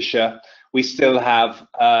Worcestershire, we still have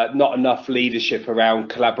not enough leadership around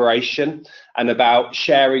collaboration and about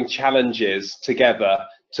sharing challenges together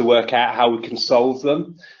to work out how we can solve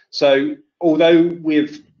them. So although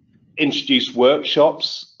we've introduced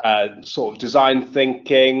workshops, sort of design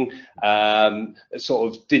thinking,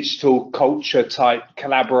 sort of digital culture type,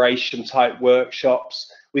 collaboration type workshops,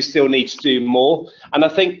 we still need to do more. And I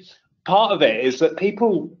think part of it is that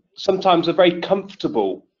people sometimes are very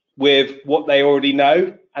comfortable with what they already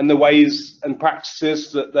know and the ways and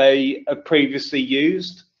practices that they have previously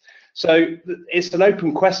used. So it's an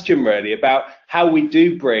open question really about how we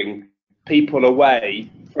do bring people away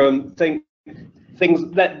from things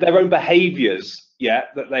that their own behaviours,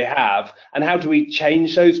 that they have, and how do we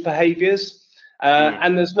change those behaviours?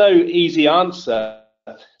 And there's no easy answer.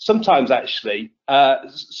 Sometimes actually,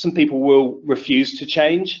 some people will refuse to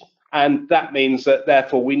change, and that means that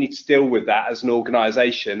therefore we need to deal with that as an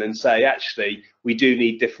organisation and say, actually, we do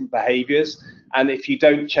need different behaviours, and if you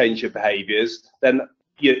don't change your behaviours, then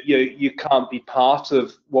you can't be part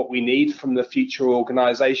of what we need from the future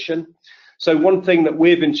organisation. So one thing that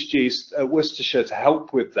we've introduced at Worcestershire to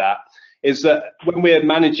help with that is that when we're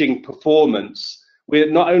managing performance, we're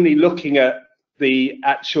not only looking at the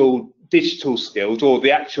actual digital skills or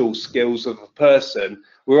the actual skills of a person,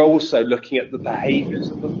 we're also looking at the behaviours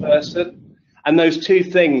of the person. And those two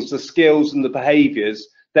things, the skills and the behaviours,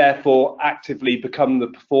 therefore actively become the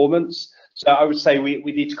performance. So I would say we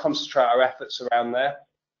need to concentrate our efforts around there.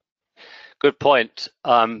 Good point.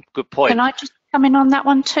 Good point. Can I just come in on that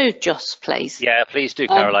one too, Joss, please? Yeah, please do,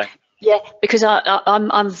 Caroline. Yeah, because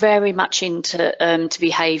I'm very much into to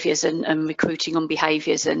behaviours and recruiting on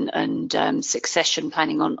behaviours and succession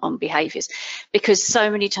planning on behaviours, because so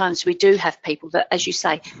many times we do have people that, as you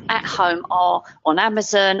say, at home are on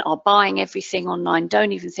Amazon, are buying everything online,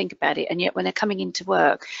 don't even think about it, and yet when they're coming into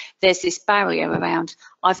work, there's this barrier around,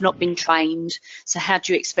 I've not been trained, so how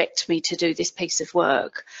do you expect me to do this piece of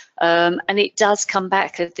work? And it does come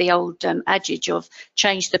back at the old adage of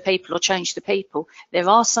change the people or change the people. There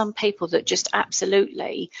are some people that just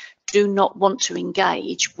absolutely do not want to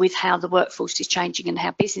engage with how the workforce is changing and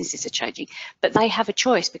how businesses are changing, but they have a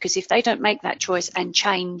choice, because if they don't make that choice and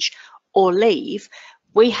change or leave,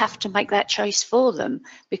 we have to make that choice for them,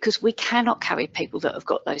 because we cannot carry people that have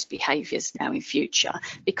got those behaviours now in future,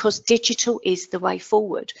 because digital is the way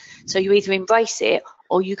forward. So you either embrace it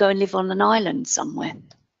or you go and live on an island somewhere.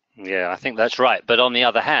 Yeah, I think that's right. But on the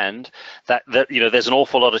other hand, that you know, there's an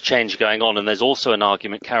awful lot of change going on, and there's also an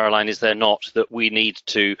argument, Caroline, is there not, that we need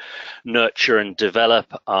to nurture and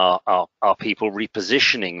develop our people,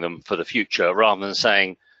 repositioning them for the future, rather than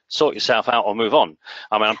saying, sort yourself out or move on.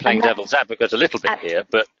 I mean, I'm playing devil's advocate a little bit here,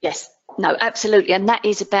 but yes, no, absolutely, and that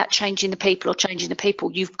is about changing the people or changing the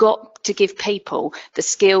people. You've got to give people the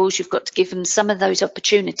skills, you've got to give them some of those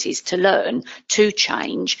opportunities to learn, to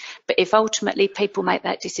change. But if ultimately people make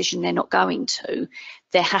that decision they're not going to,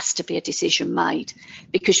 there has to be a decision made,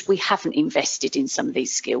 because we haven't invested in some of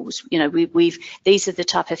these skills. You know, these are the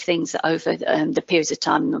type of things that over the periods of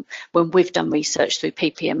time when we've done research through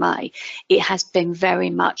PPMA, it has been very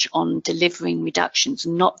much on delivering reductions,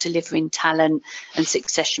 not delivering talent and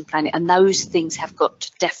succession planning. And those things have got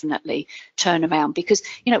to definitely turn around, because,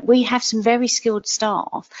 you know, we have some very skilled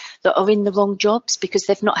staff that are in the wrong jobs because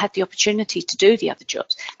they've not had the opportunity to do the other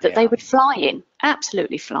jobs that they would fly in,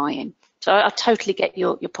 absolutely fly in. So I totally get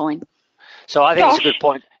your point. So I think it's a good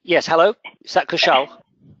point. Yes, hello? Is that Kushal?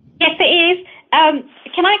 Yes, it is.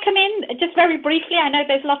 Can I come in just very briefly? I know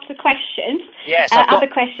there's lots of questions. Yes, other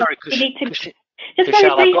questions. Sorry, Just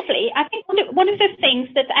very briefly, I think one of the things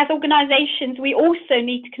that as organisations we also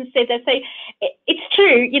need to consider. So it's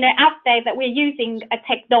true, you know, out there that we're using a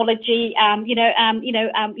technology,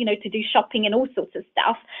 to do shopping and all sorts of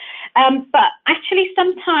stuff. But actually,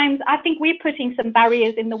 sometimes I think we're putting some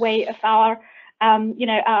barriers in the way of our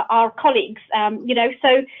colleagues. And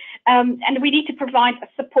we need to provide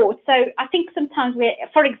support. So I think sometimes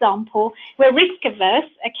for example, we're risk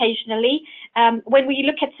averse occasionally when we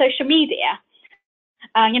look at social media.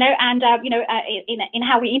 In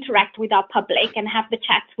how we interact with our public and have the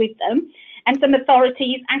chats with them. And some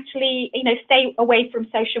authorities actually, stay away from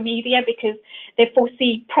social media because they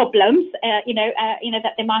foresee problems,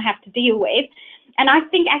 that they might have to deal with. And I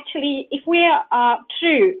think actually, if we are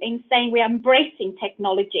true in saying we are embracing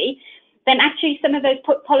technology, then actually some of those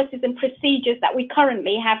policies and procedures that we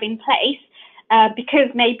currently have in place, because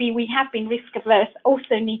maybe we have been risk averse,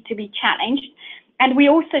 also need to be challenged. And we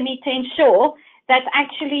also need to ensure that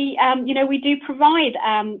actually, we do provide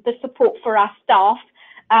the support for our staff,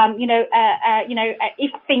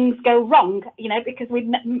 if things go wrong, because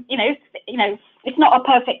it's not a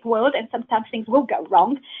perfect world and sometimes things will go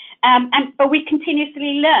wrong. But we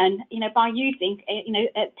continuously learn, by using,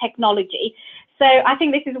 technology. So I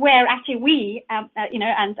think this is where actually we,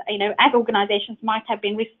 as organisations might have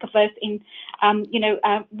been risk averse in,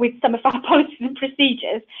 with some of our policies and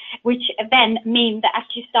procedures, which then mean that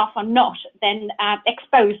actually staff are not then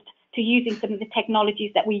exposed to using some of the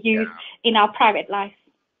technologies that we use in our private life.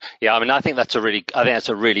 Yeah, I mean, I think that's a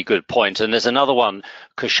really good point. And there's another one,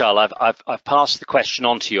 Kushal. I've passed the question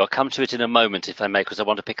on to you. I'll come to it in a moment, if I may, because I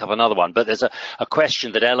want to pick up another one. But there's a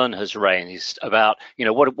question that Ellen has raised about,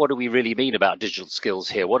 what do we really mean about digital skills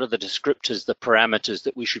here? What are the descriptors, the parameters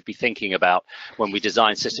that we should be thinking about when we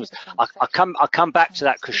design systems? I'll come back to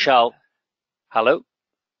that, Kushal. Hello?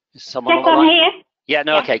 Is someone on the line? Yes, I'm here. Yeah,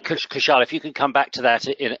 no, okay, Kushal, if you can come back to that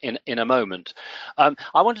in a moment.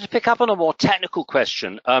 I wanted to pick up on a more technical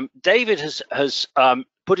question. David has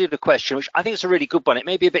put in a question, which I think is a really good one. It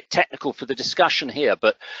may be a bit technical for the discussion here,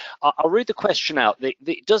 but I'll read the question out.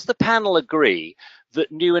 Does the panel agree that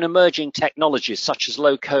new and emerging technologies such as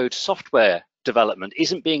low-code software development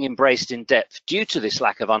isn't being embraced in depth due to this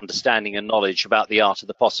lack of understanding and knowledge about the art of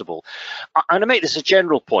the possible? I'm going to make this a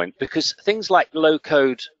general point, because things like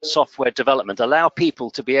low-code software development allow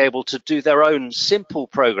people to be able to do their own simple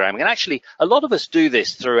programming. And actually, a lot of us do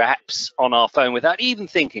this through apps on our phone without even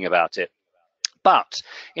thinking about it. But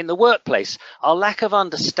in the workplace, our lack of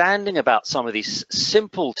understanding about some of these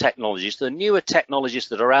simple technologies, the newer technologies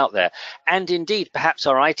that are out there, and indeed perhaps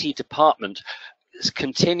our IT department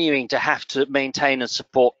continuing to have to maintain and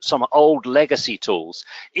support some old legacy tools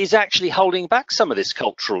is actually holding back some of this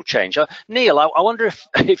cultural change. Neil, I wonder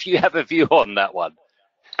if you have a view on that one.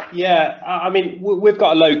 Yeah, I mean, we've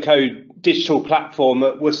got a low-code digital platform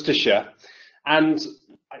at Worcestershire, and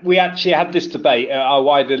we actually had this debate at our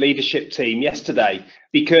wider leadership team yesterday,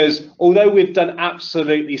 because although we've done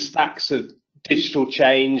absolutely stacks of digital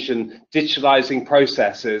change and digitalizing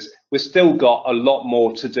processes, we've still got a lot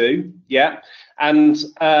more to do. Yeah, and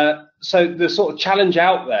so the sort of challenge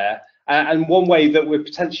out there, and one way that we're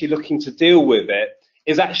potentially looking to deal with it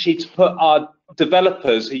is actually to put our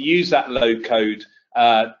developers who use that low-code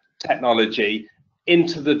technology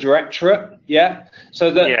into the directorate, yeah,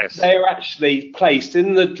 so that they're actually placed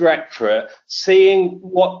in the directorate, seeing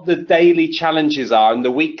what the daily challenges are and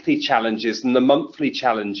the weekly challenges and the monthly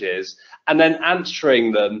challenges, and then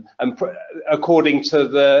answering them and according to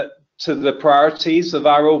the priorities of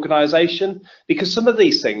our organization, because some of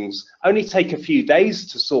these things only take a few days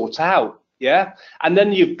to sort out, yeah, and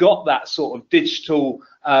then you've got that sort of digital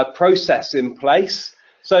process in place.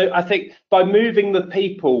 So I think by moving the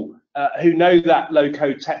people who know that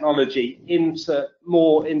low-code technology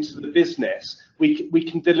more into the business, we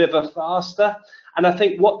can deliver faster. And I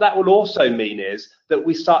think what that will also mean is that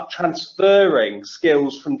we start transferring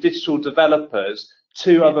skills from digital developers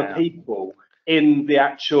to other people in the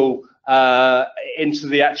actual into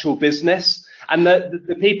the actual business, and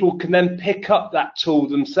the people can then pick up that tool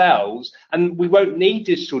themselves, and we won't need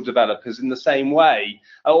digital developers in the same way,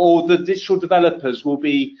 or the digital developers will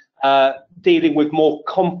be dealing with more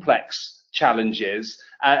complex challenges,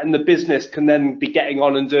 and the business can then be getting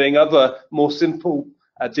on and doing other more simple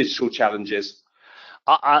digital challenges.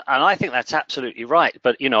 And I think that's absolutely right.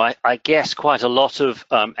 But, you know, I guess quite a lot of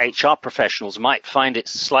HR professionals might find it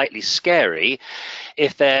slightly scary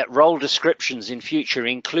if their role descriptions in future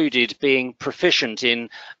included being proficient in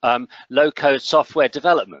low-code software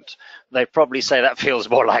development. They probably say that feels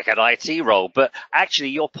more like an IT role. But actually,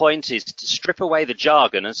 your point is to strip away the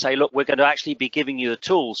jargon and say, look, we're going to actually be giving you the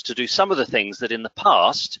tools to do some of the things that in the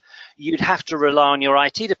past you'd have to rely on your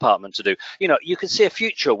IT department to do. You know, you can see a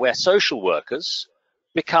future where social workers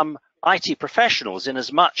become IT professionals, in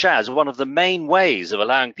as much as one of the main ways of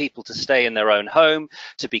allowing people to stay in their own home,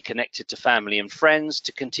 to be connected to family and friends,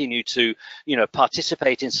 to continue to, you know,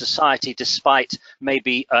 participate in society despite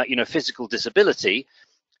maybe, you know, physical disability,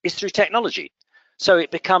 is through technology. So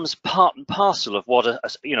it becomes part and parcel of what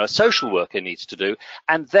a social worker needs to do,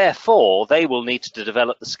 and therefore they will need to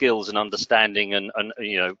develop the skills and understanding and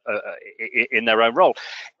you know, in their own role.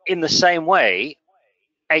 In the same way,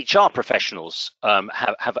 HR professionals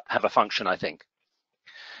have a function, I think.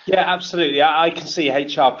 Yeah, absolutely. I can see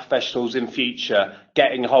HR professionals in future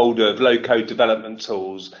getting hold of low-code development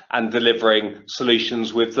tools and delivering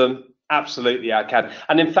solutions with them. Absolutely, I can.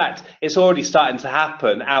 And in fact, it's already starting to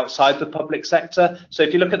happen outside the public sector. So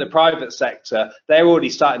if you look at the private sector, they're already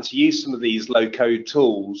starting to use some of these low-code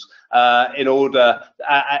tools in order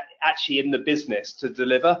actually in the business to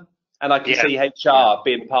deliver. And I can see HR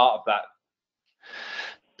being part of that.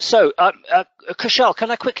 So, Kushal, can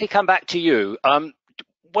I quickly come back to you?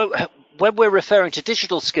 When we're referring to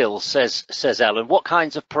digital skills, says Ellen, what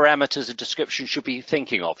kinds of parameters and descriptions should we be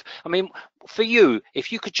thinking of? I mean, for you,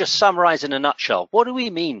 if you could just summarize in a nutshell, what do we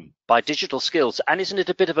mean by digital skills? And isn't it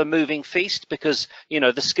a bit of a moving feast, because, you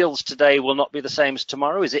know, the skills today will not be the same as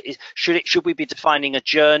tomorrow? Should we be defining a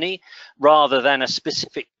journey rather than a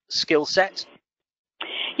specific skill set?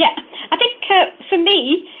 Yeah, I think for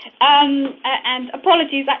me, and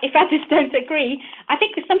apologies if others don't agree, I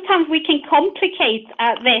think sometimes we can complicate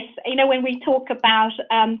this, you know, when we talk about,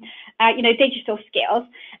 you know, digital skills.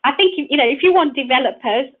 I think, you know, if you want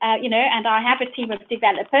developers, you know, and I have a team of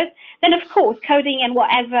developers, then of course coding and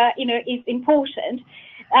whatever, you know, is important.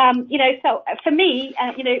 You know, so for me,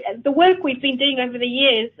 you know, the work we've been doing over the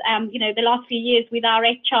years, you know, the last few years with our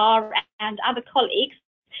HR and other colleagues,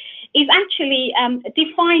 is actually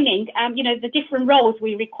defining, you know, the different roles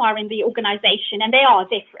we require in the organization, and they are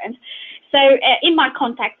different. So in my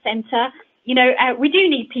contact center, you know, we do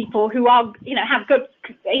need people who are, you know, have good,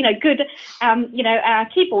 you know, good, you know,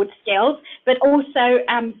 keyboard skills, but also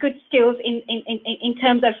good skills in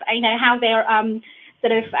terms of, you know, how they're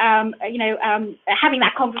sort of, you know, having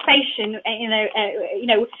that conversation, you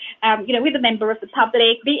know, with a member of the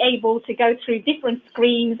public, be able to go through different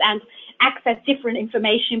screens and access different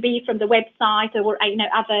information, be it from the website or, you know,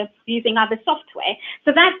 using other software.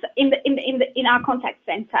 So that's in our contact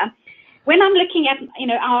center. When I'm looking at, you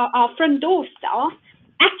know, our front door staff,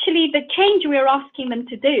 actually the change we're asking them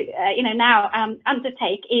to do, now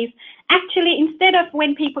undertake is actually, instead of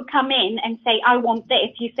when people come in and say, I want this,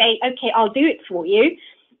 you say, okay, I'll do it for you,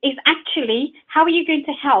 is actually, how are you going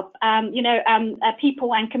to help,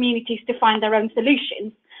 people and communities to find their own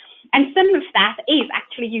solutions? And some of that is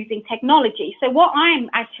actually using technology. So what I'm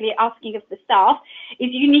actually asking of the staff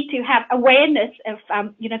is you need to have awareness of,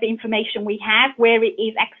 the information we have, where it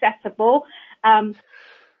is accessible,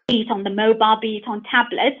 be it on the mobile, be it on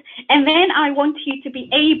tablets. And then I want you to be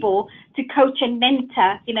able to coach and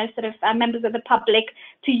mentor, members of the public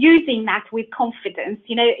to using that with confidence,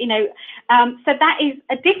 so that is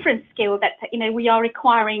a different skill that, we are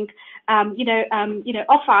requiring,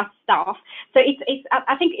 of our staff. So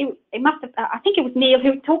I think it was Neil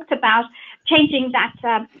who talked about changing that,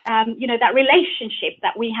 that relationship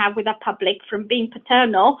that we have with the public from being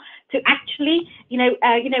paternal to actually,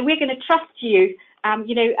 we're going to trust you,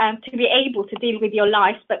 to be able to deal with your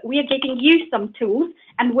life, but we are giving you some tools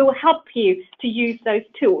and we'll help you to use those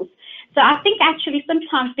tools. So I think actually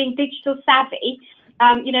sometimes being digital savvy,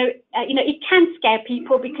 it can scare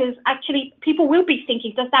people, because actually people will be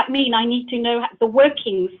thinking, does that mean I need to know the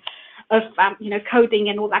workings of, coding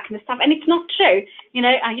and all that kind of stuff? And it's not true.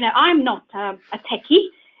 I'm not a techie,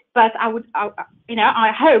 but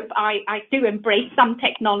I hope I do embrace some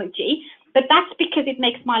technology. But that's because it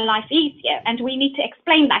makes my life easier, and we need to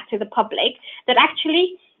explain that to the public, that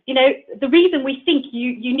actually, the reason we think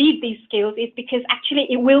you need these skills is because actually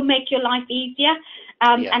it will make your life easier,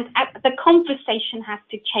 and the conversation has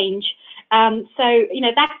to change. So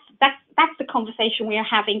that's the conversation we are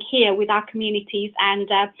having here with our communities and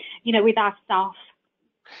with our staff.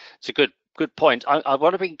 It's a good point. I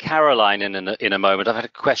want to bring Caroline in a moment. I've had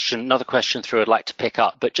another question through I'd like to pick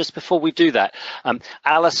up, but just before we do that,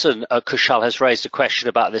 Alison Kushal has raised a question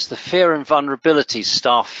about this, the fear and vulnerabilities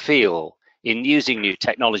staff feel in using new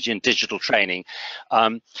technology and digital training.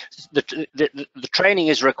 The training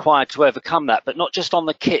is required to overcome that, but not just on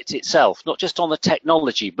the kit itself, not just on the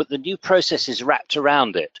technology, but the new processes wrapped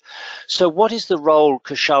around it. So what is the role,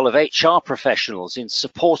 Kushal, of HR professionals in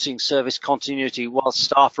supporting service continuity while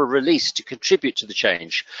staff are released to contribute to the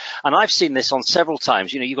change? And I've seen this on several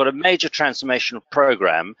times. You've got a major transformational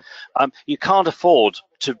program. You can't afford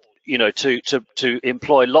to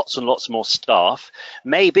employ lots and lots more staff.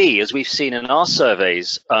 Maybe, as we've seen in our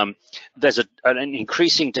surveys, there's an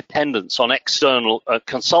increasing dependence on external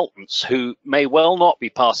consultants who may well not be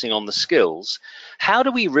passing on the skills. How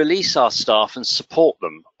do we release our staff and support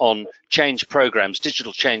them on change programs,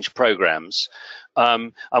 digital change programs?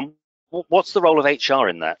 And what's the role of HR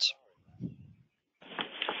in that?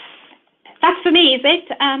 That's for me, is it,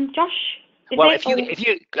 Josh? Well, Kushal,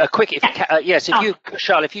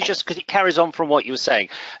 if you just, because it carries on from what you were saying,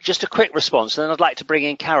 just a quick response, and then I'd like to bring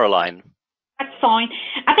in Caroline. That's fine.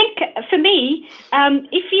 I think for me,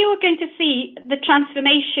 if you are going to see the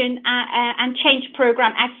transformation and change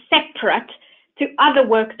program as separate to other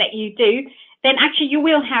work that you do, then actually you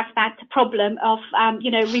will have that problem of,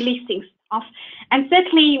 releasing stuff. And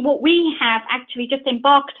certainly what we have actually just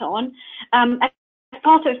embarked on, as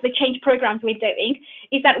part of the change programs we're doing,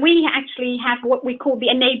 is that we actually have what we call the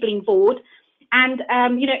enabling board, and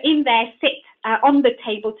in there sit on the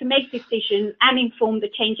table to make decisions and inform the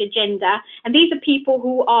change agenda. And these are people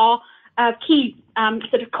who are key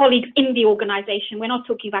sort of colleagues in the organisation. We're not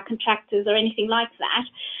talking about contractors or anything like that.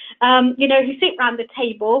 Who sit around the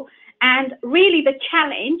table. And really the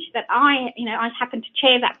challenge that I happen to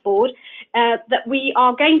chair that board, that we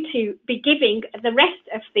are going to be giving the rest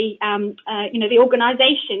of the, the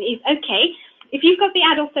organisation is, okay, if you've got the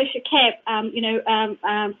adult social care,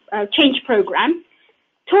 change programme,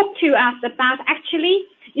 talk to us about actually,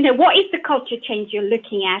 what is the culture change you're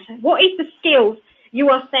looking at? What is the skills you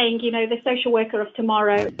are saying, the social worker of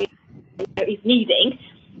tomorrow is needing?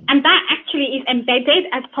 And that actually is embedded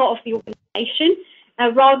as part of the organisation.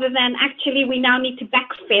 Rather than actually we now need to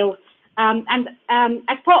backfill. And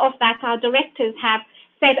as part of that, our directors have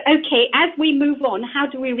said, okay, as we move on, how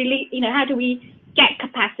do we really, how do we get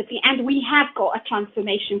capacity? And we have got a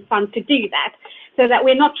transformation fund to do that, so that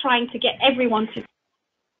we're not trying to get everyone to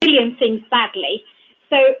million things badly.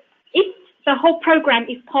 So if the whole program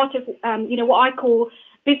is part of, what I call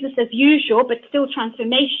business as usual, but still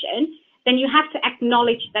transformation, then you have to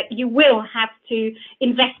acknowledge that you will have to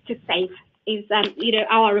invest to save. Is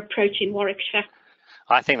our approach in Warwickshire.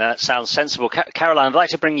 I think that sounds sensible. Caroline, I'd like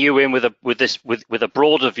to bring you in with a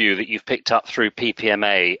broader view that you've picked up through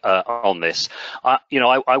PPMA on this.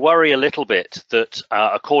 I worry a little bit that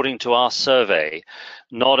according to our survey,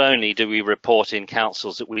 not only do we report in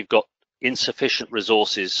councils that we've got insufficient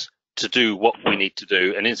resources to do what we need to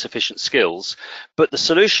do and insufficient skills. But the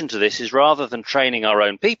solution to this is, rather than training our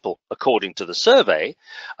own people, according to the survey,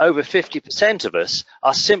 over 50% of us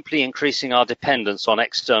are simply increasing our dependence on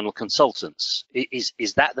external consultants.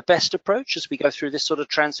 Is that the best approach as we go through this sort of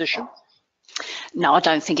transition? No, I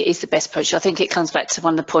don't think it is the best approach. I think it comes back to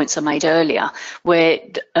one of the points I made earlier, where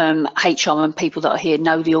HR and people that are here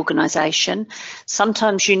know the organisation.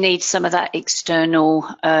 Sometimes you need some of that external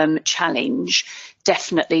challenge,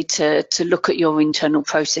 definitely, to look at your internal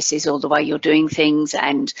processes or the way you're doing things,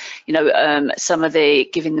 and some of the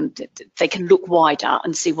giving them, they can look wider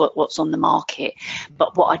and see what's on the market.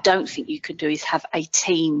 But what I don't think you can do is have a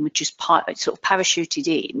team just sort of parachuted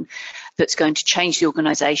in that's going to change the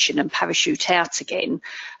organisation and parachute out again,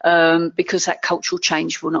 because that cultural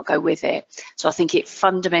change will not go with it. So I think it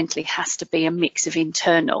fundamentally has to be a mix of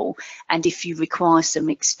internal, and if you require some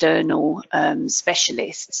external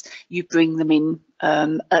specialists, you bring them in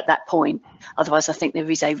at that point. Otherwise, I think there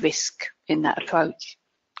is a risk in that approach.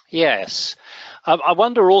 Yes. I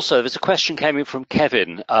wonder also, there's a question came in from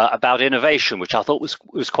Kevin about innovation, which I thought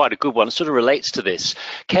was quite a good one. It sort of relates to this.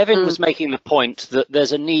 Kevin was making the point that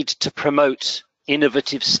there's a need to promote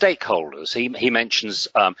innovative stakeholders. He mentions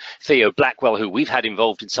Theo Blackwell, who we've had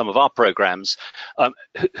involved in some of our programs,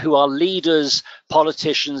 who are leaders,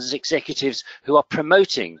 politicians, executives who are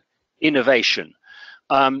promoting innovation.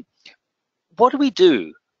 What do we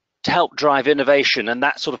do to help drive innovation and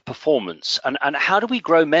that sort of performance, and how do we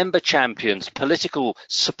grow member champions, political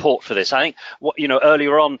support for this? I think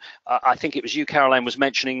earlier on, I think it was you, Caroline, was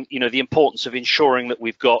mentioning the importance of ensuring that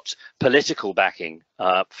we've got political backing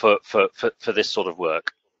for this sort of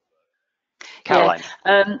work. Caroline.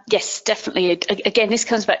 Yeah, yes, definitely. Again, this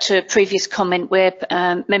comes back to a previous comment where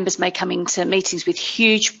members may come into meetings with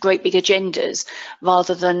great big agendas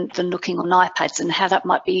rather than looking on iPads, and how that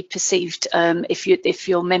might be perceived if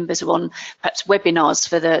your members are on perhaps webinars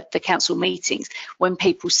for the council meetings, when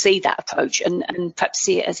people see that approach and perhaps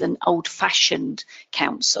see it as an old-fashioned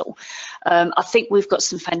council. I think we've got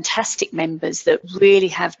some fantastic members that really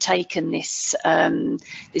have taken this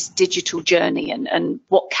this digital journey and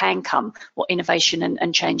what can come, what innovation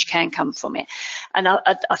and change can come from it. And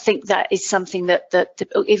I think that is something that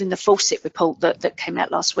even the Fawcett report that came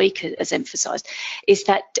out last week has emphasised, is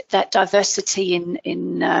that diversity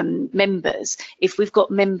in members. If we've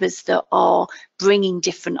got members that are bringing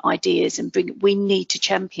different ideas we need to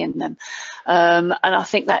champion them. And I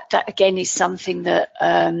think that again is something that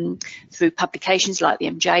through publications like the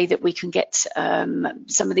MJ, that we can get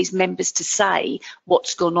some of these members to say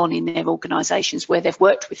what's gone on in their organisations where they've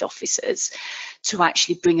worked with officers to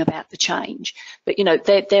actually bring about the change. But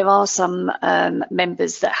there are some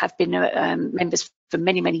members that have been members for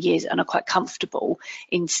many years and are quite comfortable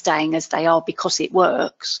in staying as they are because it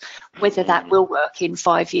works. Whether that will work in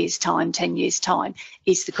 5 years' time, 10 years' time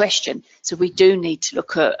is the question. So we do need to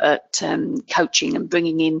look at coaching and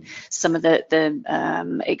bringing in some of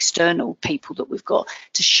the external people that we've got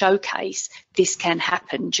to showcase this can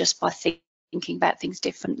happen just by thinking about things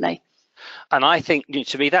differently. And I think,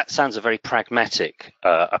 to me, that sounds a very pragmatic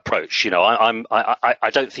approach. I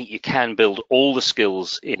don't think you can build all the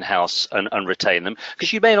skills in-house and retain them,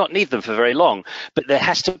 because you may not need them for very long. But there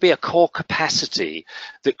has to be a core capacity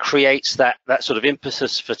that creates that sort of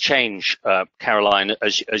impetus for change, Caroline,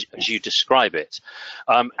 as you describe it.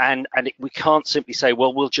 We can't simply say,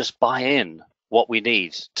 well, we'll just buy in what we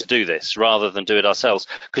need to do this rather than do it ourselves,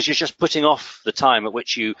 because you're just putting off the time at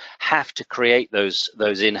which you have to create those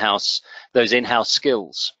in-house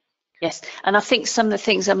skills. Yes, and I think some of the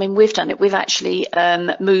things, we've done it. We've actually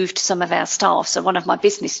moved some of our staff. So one of my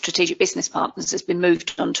strategic business partners has been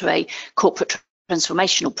moved onto a corporate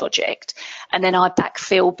transformational project, and then I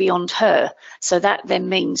backfill beyond her. So that then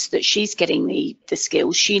means that she's getting the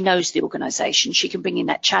skills, she knows the organisation, she can bring in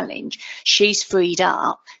that challenge, she's freed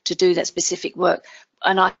up to do that specific work,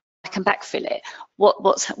 and I can backfill it.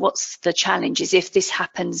 What's the challenge is if this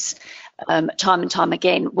happens time and time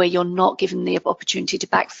again, where you're not given the opportunity to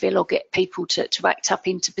backfill or get people to act up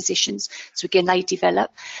into positions. So again, they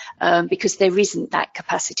develop because there isn't that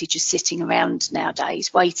capacity just sitting around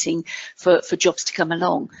nowadays waiting for jobs to come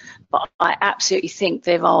along. But I absolutely think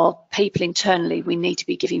there are people internally we need to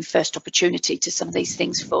be giving first opportunity to some of these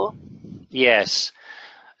things for. Yes.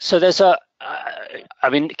 So there's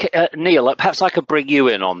Neil, perhaps I could bring you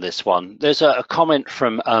in on this one. There's a comment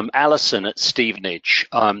from Alison at Stevenage.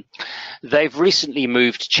 They've recently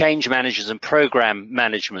moved change managers and program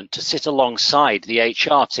management to sit alongside the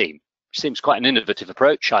HR team. Seems quite an innovative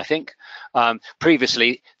approach, I think.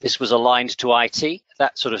 Previously, this was aligned to IT.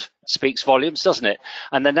 That sort of speaks volumes, doesn't it?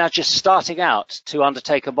 And they're now just starting out to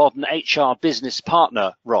undertake a modern HR business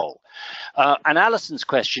partner role. And Alison's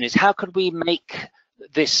question is, how could we make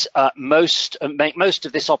this most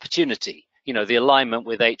of this opportunity, you know, the alignment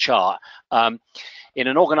with HR, in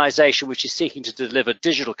an organization which is seeking to deliver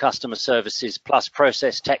digital customer services plus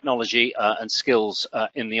process technology and skills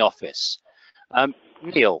in the office?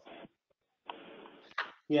 Neil.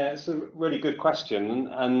 Yeah, it's a really good question,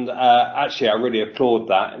 and actually I really applaud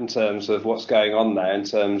that in terms of what's going on there, in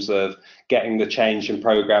terms of getting the change and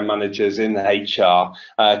program managers in HR,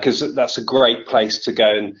 because that's a great place to go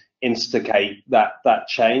and instigate that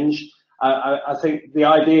change. I think the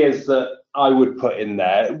ideas that I would put in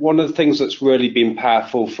there, one of the things that's really been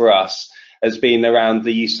powerful for us has been around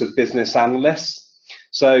the use of business analysts.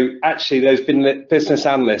 So actually those business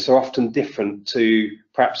analysts are often different to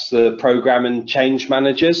perhaps the program and change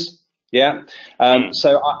managers. Yeah.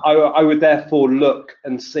 So I would therefore look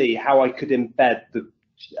and see how I could embed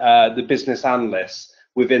the business analysts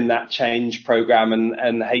within that change program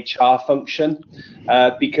and HR function,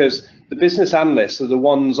 because the business analysts are the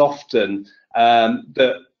ones often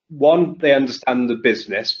that, one, they understand the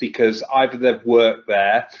business because either they've worked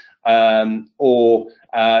there or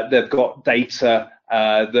they've got data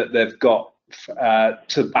that they've got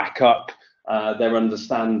to back up their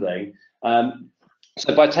understanding.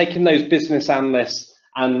 So by taking those business analysts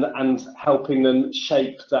and helping them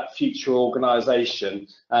shape that future organisation,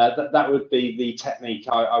 that would be the technique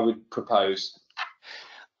I would propose.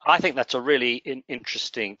 I think that's a really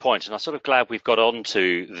interesting point, and I'm sort of glad we've got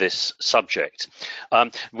onto this subject.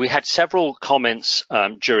 We had several comments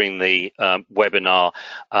during the webinar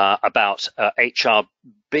about HR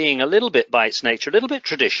being a little bit, by its nature, a little bit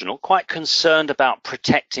traditional, quite concerned about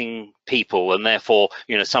protecting people, and therefore,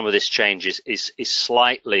 you know, some of this change is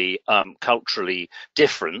slightly culturally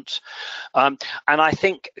different. And I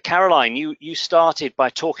think, Caroline, you started by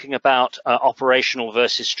talking about operational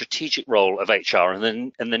versus strategic role of HR,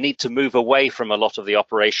 and the need to move away from a lot of the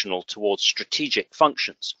operational towards strategic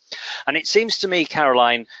functions. And it seems to me,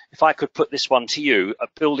 Caroline, if I could put this one to you,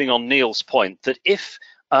 building on Neil's point, that if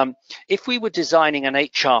we were designing an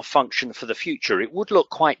HR function for the future, it would look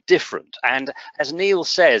quite different. And as Neil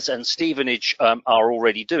says, and Stevenage are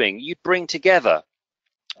already doing, you bring together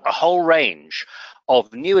a whole range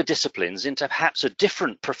of newer disciplines into perhaps a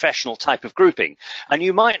different professional type of grouping. And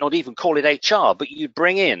you might not even call it HR, but you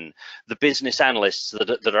bring in the business analysts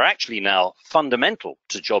that are actually now fundamental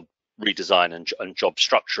to job redesign and job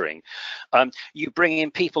structuring. You bring in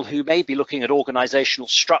people who may be looking at organizational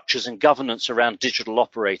structures and governance around digital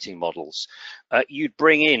operating models. You'd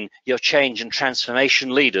bring in your change and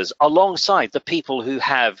transformation leaders alongside the people who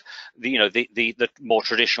have the more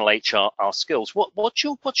traditional HR skills. What's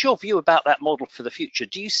your view about that model for the future?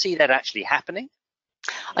 Do you see that actually happening?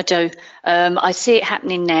 I do. I see it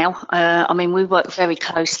happening now. I mean, we work very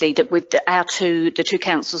closely with the two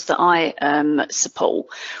councils that I support.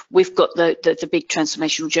 We've got the big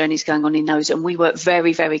transformational journeys going on in those, and we work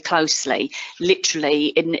very, very closely. Literally,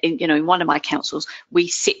 in one of my councils, we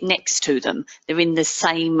sit next to them. They're in the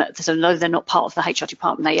same. So although they're not part of the HR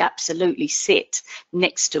department, they absolutely sit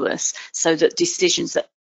next to us, so that decisions that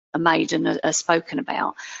are made and are spoken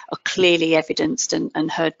about are clearly evidenced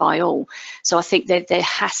and heard by all. So I think that there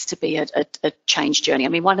has to be a change journey. I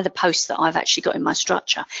mean, one of the posts that I've actually got in my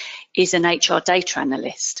structure is an HR data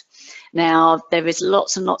analyst. Now, there is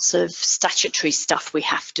lots and lots of statutory stuff we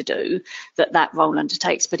have to do that role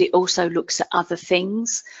undertakes, but it also looks at other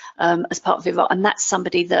things as part of the role. And that's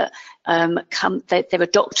somebody that they're a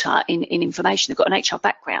doctor in information, they've got an HR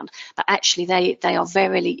background, but actually they are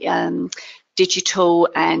very digital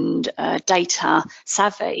and data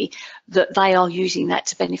savvy, that they are using that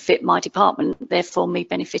to benefit my department, therefore me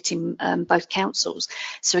benefiting both councils.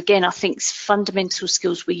 So again, I think fundamental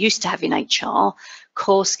skills we used to have in HR,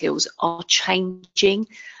 core skills, are changing.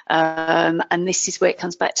 And this is where it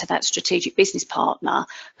comes back to that strategic business partner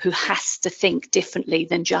who has to think differently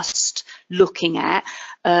than just looking at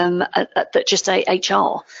just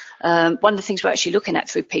HR. One of the things we're actually looking at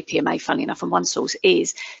through PPMA, funnily enough, and one source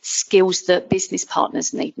is skills that business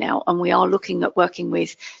partners need now. And we are looking at working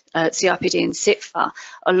with CIPD and CITFA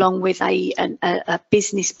along with a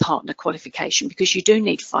business partner qualification, because you do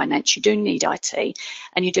need finance, you do need IT,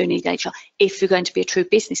 and you do need HR. If you're going to be a true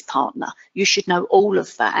business partner, you should know all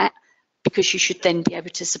of that, because you should then be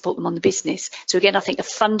able to support them on the business. So again, I think a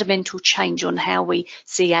fundamental change on how we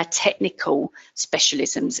see our technical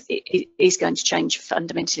specialisms is going to change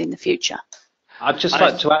fundamentally in the future. I'd just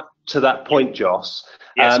like to add to that point, Joss.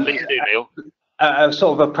 Yes, please do, Neil. a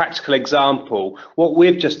sort of a practical example, what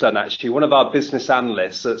we've just done actually, one of our business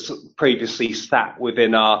analysts that's previously sat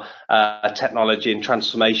within our technology and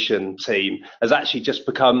transformation team has actually just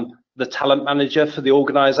become the talent manager for the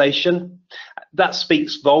organisation. That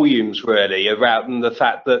speaks volumes really around the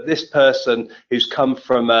fact that this person who's come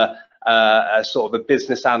from a sort of a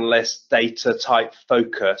business analyst data type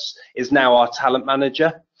focus is now our talent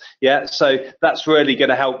manager. Yeah, so that's really going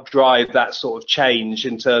to help drive that sort of change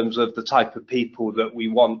in terms of the type of people that we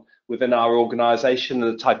want within our organisation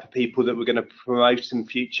and the type of people that we're going to promote in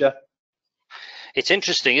future. It's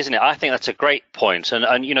interesting, isn't it? I think that's a great point.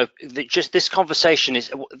 And you know, just this conversation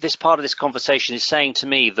is, this part of this conversation is saying to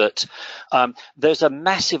me that there's a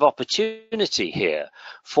massive opportunity here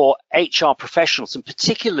for HR professionals, and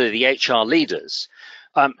particularly the HR leaders,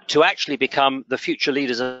 to actually become the future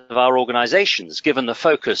leaders of our organizations, given the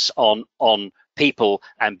focus on people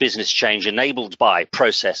and business change enabled by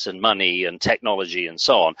process and money and technology and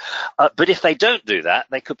so on. But if they don't do that,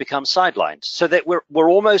 they could become sidelined. So that we're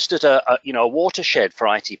almost at a watershed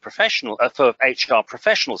for IT professional, for HR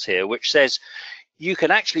professionals here, which says you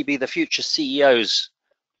can actually be the future CEOs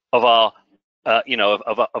of our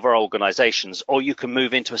of our organizations, or you can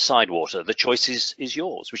move into a sidewater. The choice is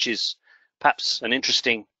yours, which is perhaps an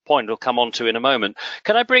interesting point we'll come on to in a moment.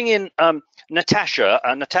 Can I bring in Natasha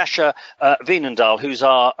Wienendahl, who's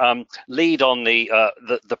our lead on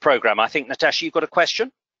the program? I think, Natasha, you've got a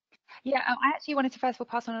question? Yeah, I actually wanted to first of all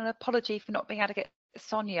pass on an apology for not being able to get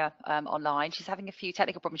Sonia online. She's having a few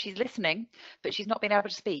technical problems. She's listening, but she's not been able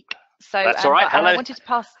to speak. So that's all right. Hello. I wanted to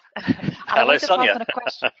pass. Hello, Sonia. Pass on a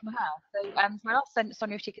question from her. So I asked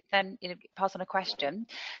Sonia if she could then pass on a question.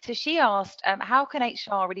 So she asked, how can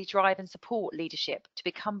HR really drive and support leadership to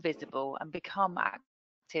become visible and become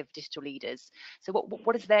active digital leaders? So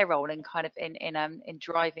what is their role in kind of in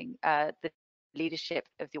driving the leadership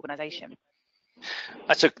of the organisation?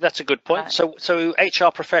 That's a good point. So HR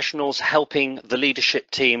professionals helping the leadership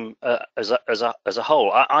team as a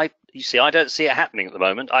whole. You see, I don't see it happening at the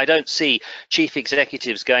moment. I don't see chief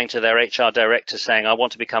executives going to their HR director saying, "I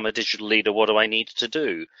want to become a digital leader. What do I need to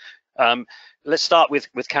do?" Let's start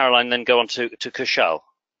with Caroline, then go on to Kushal.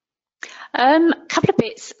 Couple of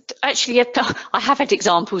bits. Actually, I have had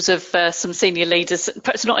examples of some senior leaders,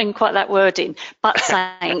 perhaps not in quite that wording, but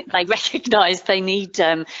saying they recognise they need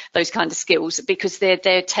those kind of skills because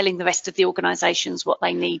they're telling the rest of the organisations what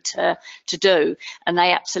they need to do, and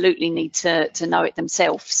they absolutely need to know it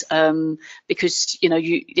themselves. Because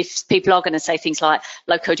if people are going to say things like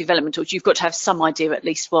low-code development tools, you've got to have some idea at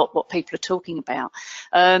least what people are talking about.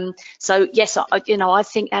 So yes, I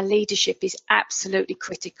think our leadership is absolutely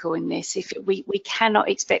critical in this. If we cannot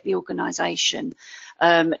expect the organisation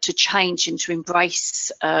to change and to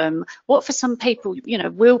embrace what for some people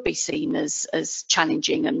will be seen as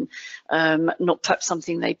challenging and not perhaps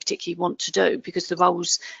something they particularly want to do because the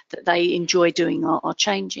roles that they enjoy doing are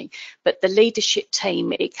changing. But the leadership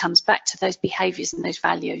team, it comes back to those behaviours and those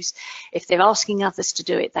values. If they're asking others to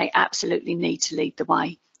do it, they absolutely need to lead the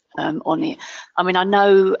way on it. I mean, I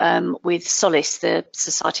know with Solace, the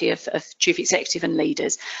Society of Chief Executive and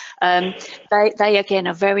Leaders, they again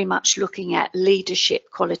are very much looking at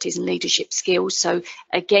leadership qualities and leadership skills. So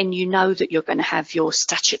again, that you're going to have your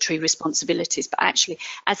statutory responsibilities, but actually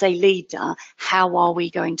as a leader, how are we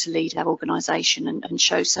going to lead our organisation and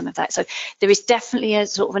show some of that? So there is definitely a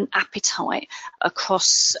sort of an appetite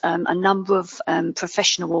across a number of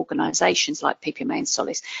professional organisations like PPMA and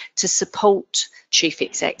Solace to support chief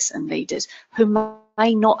execs and leaders who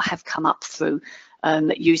may not have come up through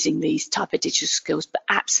using these type of digital skills, but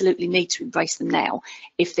absolutely need to embrace them now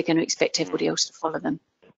if they're going to expect everybody else to follow them.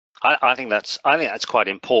 I think that's quite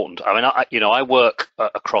important. I mean, I work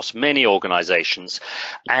across many organisations,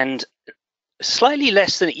 and slightly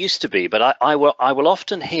less than it used to be, but I will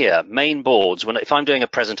often hear main boards if I'm doing a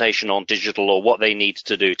presentation on digital or what they need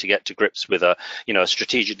to do to get to grips with a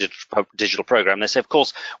strategic digital program. They say, of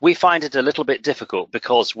course, we find it a little bit difficult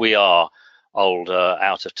because we are older,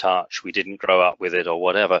 out of touch, we didn't grow up with it or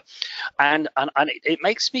whatever, and it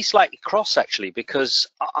makes me slightly cross actually, because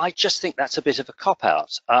I just think that's a bit of a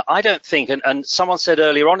cop-out. I don't think, and someone said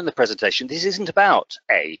earlier on in the presentation, this isn't about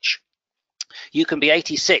age. You can be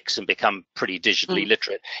 86 and become pretty digitally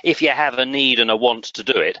literate if you have a need and a want to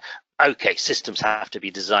do it. Okay, systems have to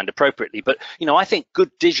be designed appropriately, but I think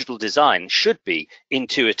good digital design should be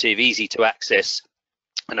intuitive, easy to access,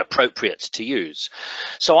 and appropriate to use.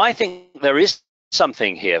 So I think there is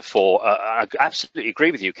something here for, I absolutely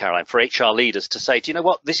agree with you, Caroline, for HR leaders to say, do you know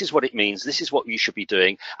what, this is what it means, this is what you should be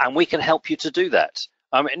doing, and we can help you to do that.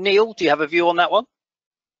 Neil, do you have a view on that one?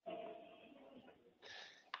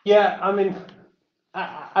 Yeah, I mean,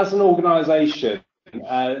 as an organisation,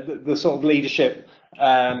 the sort of leadership.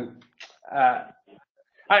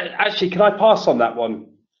 Actually, can I pass on that one?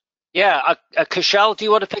 Yeah, Kushal, do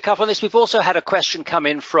you want to pick up on this? We've also had a question come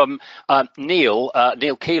in from Neil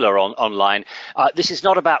Keeler online. This is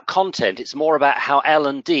not about content, it's more about how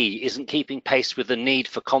L&D isn't keeping pace with the need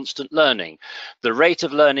for constant learning. The rate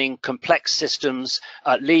of learning, complex systems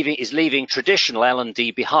is leaving traditional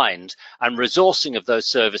L&D behind, and resourcing of those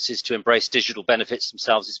services to embrace digital benefits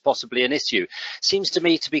themselves is possibly an issue. Seems to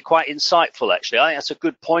me to be quite insightful, actually. I think that's a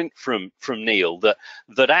good point from Neil,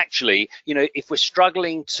 that actually, you know, if we're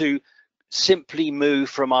struggling to simply move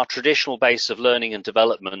from our traditional base of learning and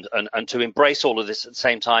development and to embrace all of this at the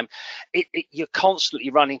same time, you're constantly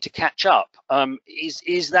running to catch up.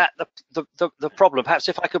 Is that the problem? Perhaps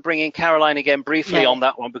if I could bring in Caroline again briefly on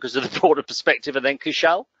that one because of the broader perspective, and then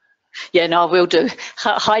Kushal. Yeah, no, I will do.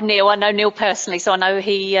 Hi, Neil. I know Neil personally, so I know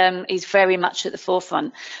he's very much at the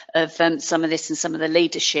forefront of some of this and some of the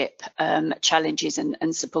leadership challenges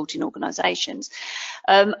and supporting organisations.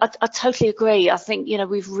 I totally agree. I think, you know,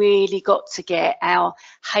 we've really got to get our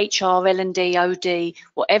HR, L&D, OD,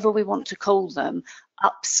 whatever we want to call them,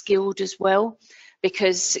 upskilled as well.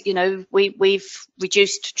 Because, you know, we've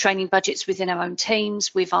reduced training budgets within our own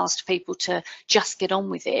teams. We've asked people to just get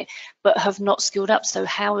on with it, but have not skilled up. So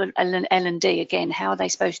how L&D, again, how are they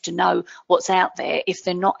supposed to know what's out there if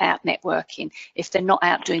they're not out networking, if they're not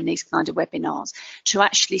out doing these kind of webinars, to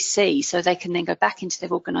actually see, so they can then go back into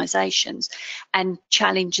their organisations and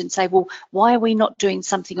challenge and say, well, why are we not doing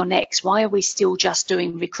something on X? Why are we still just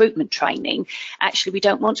doing recruitment training? Actually, we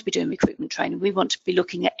don't want to be doing recruitment training. We want to be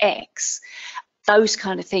looking at X. Those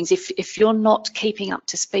kind of things. If you're not keeping up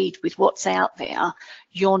to speed with what's out there,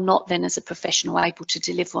 you're not then as a professional able to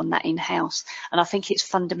deliver on that in-house. And I think it's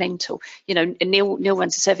fundamental. You know, Neil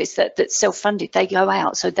runs a service that's self-funded. They go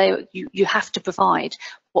out, so you have to provide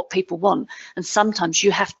what people want. And sometimes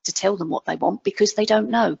you have to tell them what they want because they don't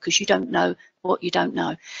know, because you don't know what you don't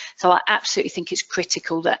know. So I absolutely think it's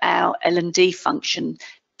critical that our L&D function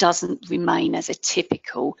doesn't remain as a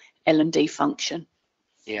typical L&D function.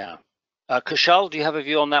 Yeah. Kushal, do you have a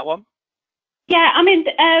view on that one? Yeah, I mean,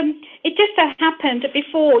 it just so happened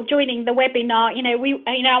before joining the webinar, you know,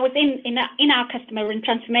 I was in our customer and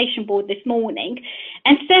transformation board this morning,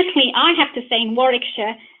 and certainly I have to say in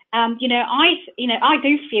Warwickshire, I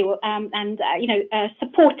do feel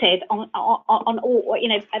supported on all,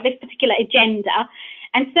 this particular agenda.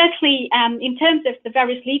 And certainly, in terms of the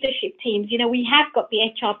various leadership teams, we have got the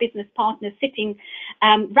HR business partners sitting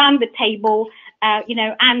round the table,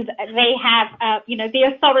 and they have, the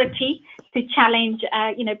authority to challenge,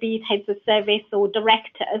 be it heads of service or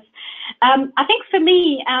directors. I think for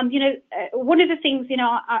me, one of the things,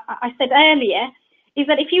 I said earlier, is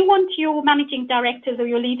that if you want your managing directors or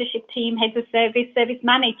your leadership team, heads of service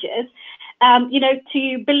managers,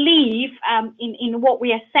 to believe in what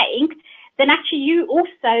we are saying, then actually you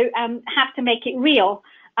also have to make it real.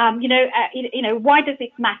 Why does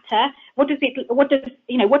it matter? What does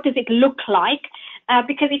it look like?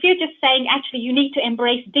 Because if you're just saying actually you need to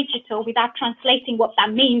embrace digital without translating what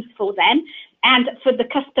that means for them and for the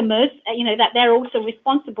customers, that they're also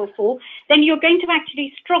responsible for, then you're going to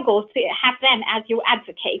actually struggle to have them as your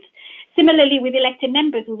advocates. Similarly, with elected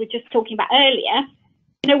members, we were just talking about earlier.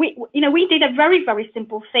 We did a very, very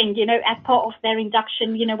simple thing, as part of their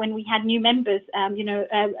induction, when we had new members,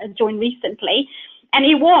 join recently. And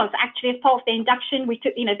it was actually as part of the induction, we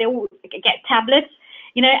took, they all get tablets,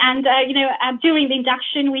 during the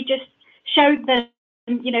induction, we just showed them,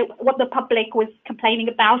 what the public was complaining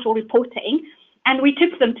about or reporting. And we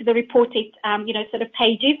took them to the reported, sort of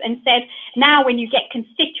pages and said, now when you get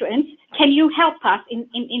constituents, can you help us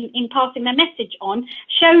in passing the message on?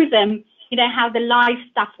 Show them, how the live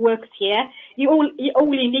stuff works here. All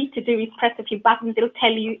you need to do is press a few buttons. It'll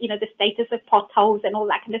tell you, the status of potholes and all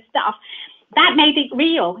that kind of stuff. That made it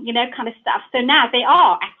real, kind of stuff. So now they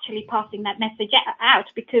are actually passing that message out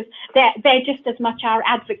because they're just as much our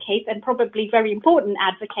advocates and probably very important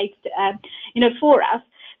advocates, for us.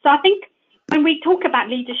 So I think when we talk about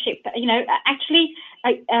leadership, actually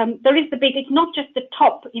there is the big. It's not just the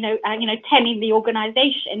top, 10 in the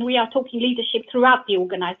organisation. We are talking leadership throughout the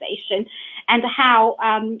organisation and how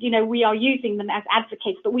we are using them as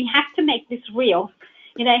advocates. But we have to make this real.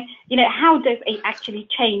 How does it actually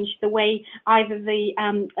change the way either the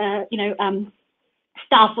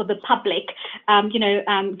staff or the public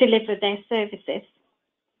deliver their services?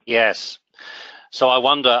 Yes. So I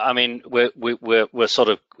wonder, I mean, we're sort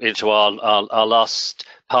of into our last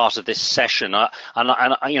part of this session,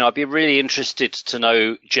 and you know, I'd be really interested to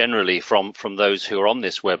know generally from those who are on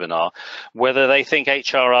this webinar whether they think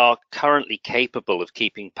HR are currently capable of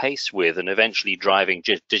keeping pace with and eventually driving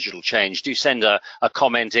digital change. Do send a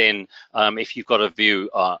comment in if you've got a view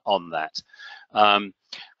on that.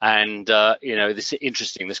 You know, this is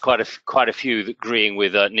interesting. There's quite a few agreeing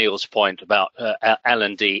with Neil's point about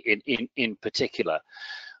L&D in particular.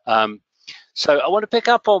 So I want to pick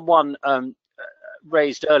up on one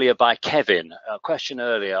raised earlier by Kevin, a question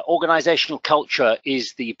earlier. Organizational culture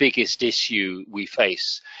is the biggest issue we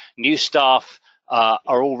face. New staff are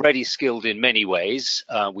already skilled in many ways.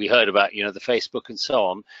 We heard about, you know, the Facebook and so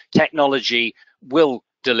on. Technology will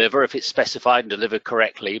deliver if it's specified and delivered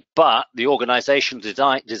correctly, but the organizational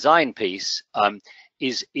design piece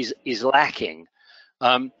is lacking.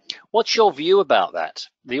 What's your view about that?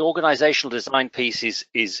 The organizational design piece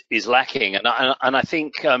is lacking, and I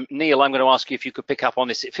think Neil, I'm going to ask you if you could pick up on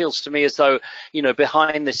this. It feels to me as though, you know,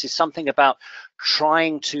 behind this is something about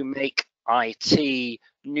trying to make IT,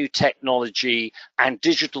 new technology, and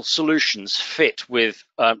digital solutions fit with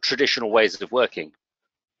traditional ways of working.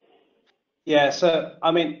 Yeah, so I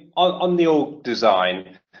mean, on the org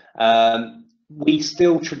design, we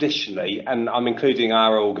still traditionally, and I'm including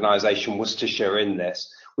our organisation Worcestershire in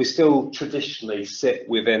this, we still traditionally sit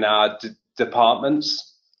within our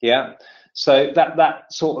departments. Yeah, so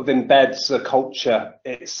that sort of embeds the culture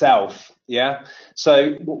itself. Yeah,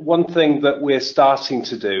 so one thing that we're starting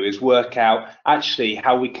to do is work out actually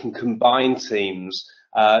how we can combine teams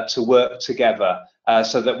to work together.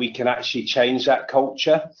 So that we can actually change that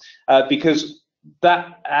culture, because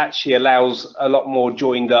that actually allows a lot more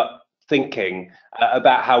joined up thinking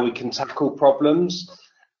about how we can tackle problems.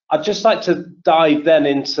 I'd just like to dive then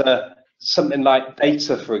into something like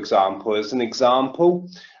data, for example, as an example,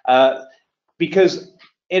 because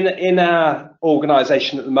in our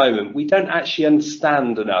organisation at the moment, we don't actually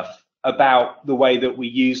understand enough about the way that we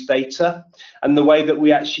use data and the way that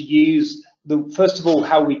we actually use, first of all,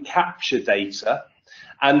 how we capture data,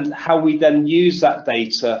 and how we then use that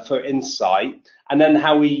data for insight, and then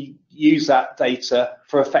how we use that data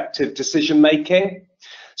for effective decision making.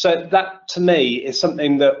 So that, to me, is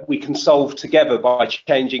something that we can solve together by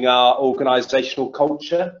changing our organisational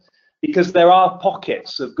culture, because there are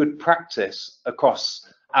pockets of good practice across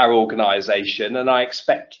our organisation, and I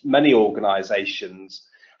expect many organisations.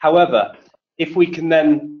 However, if we can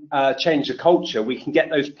then change the culture, we can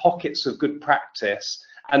get those pockets of good practice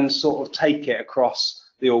and sort of take it across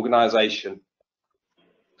the organisation.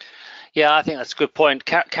 Yeah, I think that's a good point.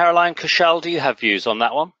 Caroline, Kushal, do you have views on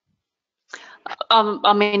that one?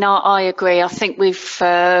 I mean, I agree. I think we've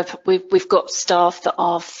got staff that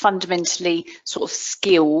are fundamentally sort of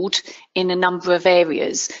skilled in a number of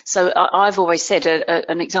areas. So I've always said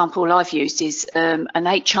an example I've used is an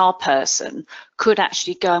HR person could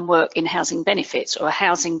actually go and work in housing benefits, or a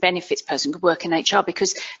housing benefits person could work in HR,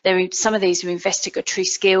 because some of these are investigatory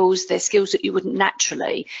skills. They're skills that you wouldn't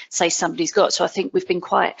naturally say somebody's got. So I think we've been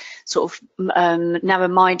quite sort of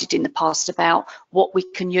narrow-minded in the past about what we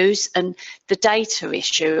can use. And the data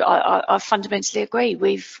issue, I fundamentally agree.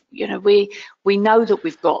 We know that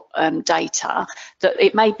we've got data that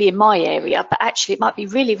it may be in my area, but actually it might be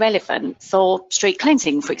really relevant for street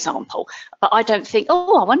cleansing, for example. But I don't think,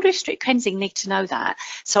 oh, I wonder if street cleansing need to know that.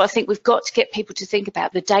 So I think we've got to get people to think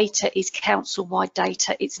about the data is council-wide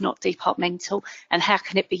data, it's not departmental, and how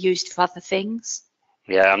can it be used for other things?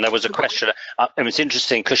 Yeah, and there was a question, it was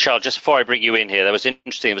interesting, Kushal, just before I bring you in here, there was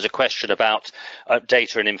a question about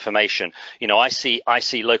data and information. You know, I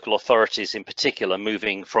see local authorities in particular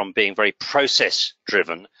moving from being very process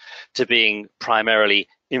driven to being primarily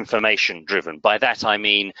information driven. By that I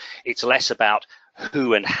mean it's less about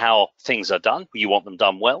who and how things are done. You want them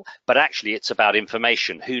done well, but actually it's about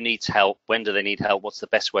information. Who needs help? When do they need help? What's the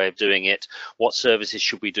best way of doing it? What services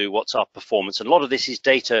should we do? What's our performance? And a lot of this is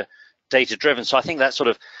data driven. So I think that sort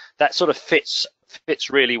of fits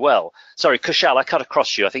really well. Sorry, Kushal, I cut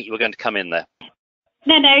across you. I think you were going to come in there.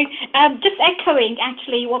 No, just echoing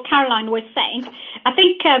actually what Caroline was saying. I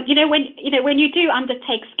think when you do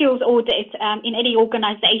undertake skills audit in any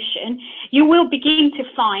organisation, you will begin to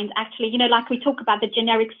find actually, like we talk about the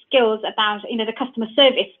generic skills about the customer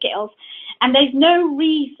service skills, and there's no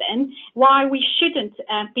reason why we shouldn't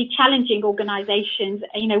be challenging organisations.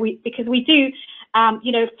 Because we do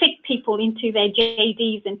fit people into their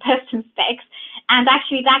JDs and person specs, and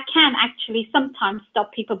actually that can actually sometimes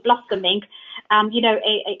stop people blossoming you know,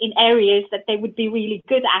 in areas that they would be really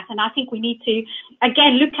good at. And I think we need to,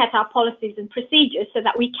 again, look at our policies and procedures so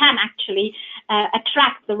that we can actually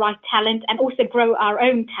attract the right talent and also grow our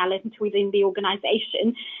own talent within the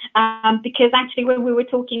organisation. Because actually, when we were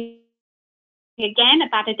talking again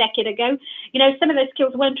about a decade ago, you know, some of those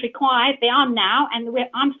skills weren't required. They are now, and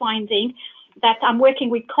I'm finding that I'm working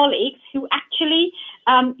with colleagues who actually,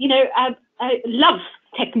 you know, love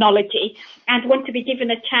technology and want to be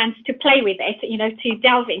given a chance to play with it, you know, to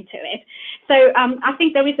delve into it. So I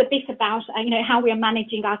think there is a bit about, you know, how we are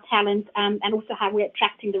managing our talent and also how we're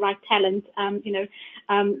attracting the right talent, you know,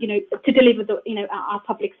 to deliver the, you know, our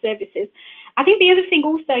public services. I think the other thing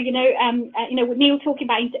also, you know, with Neil talking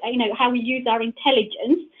about, you know, how we use our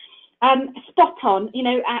intelligence, spot on, you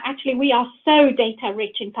know, actually we are so data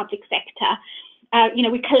rich in public sector, you know,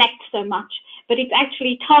 we collect so much, but it's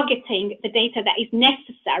actually targeting the data that is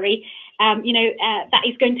necessary, you know, that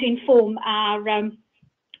is going to inform our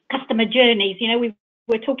customer journeys. You know, we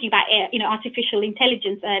were talking about, you know, artificial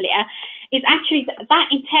intelligence earlier. Is actually that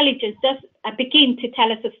intelligence does begin to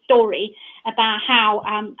tell us a story about how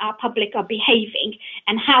our public are behaving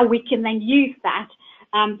and how we can then use that,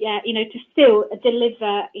 you know, to still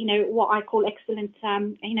deliver, you know, what I call excellent,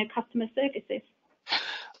 you know, customer services.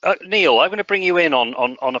 Neil, I'm going to bring you in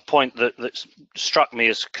on a point that struck me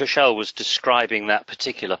as Kushal was describing that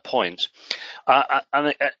particular point,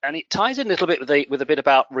 and it ties in a little bit with a bit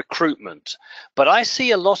about recruitment. But I see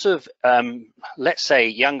a lot of, let's say,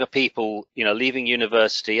 younger people, you know, leaving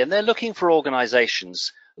university, and they're looking for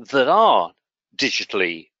organisations that are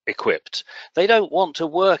digitally equipped. They don't want to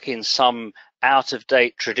work in some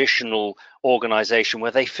out-of-date traditional organization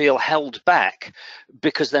where they feel held back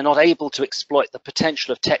because they're not able to exploit the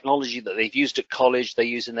potential of technology that they've used at college, they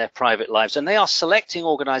use in their private lives. And they are selecting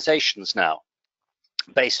organizations now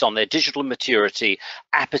based on their digital maturity,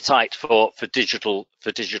 appetite for digital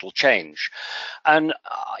change. And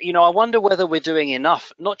you know, I wonder whether we're doing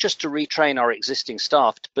enough, not just to retrain our existing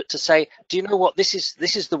staff, but to say, do you know what, this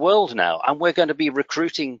is the world now, and we're going to be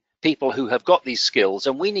recruiting people who have got these skills,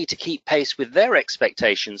 and we need to keep pace with their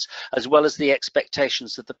expectations as well as the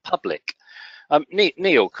expectations of the public.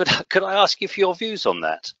 Neil, could I ask you for your views on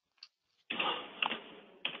that?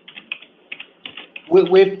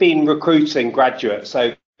 We've been recruiting graduates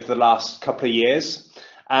over the last couple of years,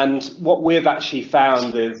 and what we've actually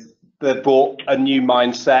found is they've brought a new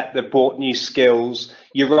mindset, they've brought new skills.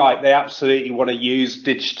 You're right, they absolutely want to use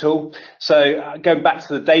digital. So going back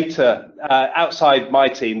to the data, outside my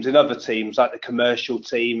teams, in other teams like the commercial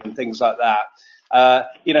team and things like that,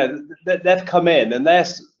 you know, they've come in and they're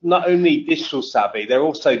not only digital savvy, they're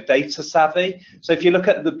also data savvy. So if you look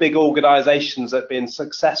at the big organizations that have been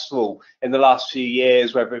successful in the last few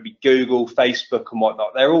years, whether it be Google, Facebook and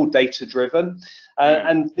whatnot, they're all data driven.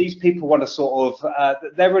 And these people want to sort of,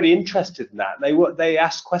 they're really interested in that. They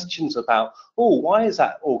ask questions about, oh, why is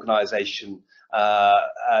that organization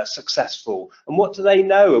successful? And what do they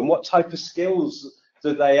know? And what type of skills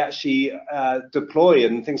do they actually deploy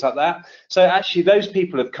and things like that? So actually those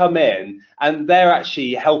people have come in and they're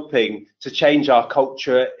actually helping to change our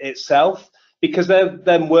culture itself, because they're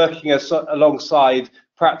then working alongside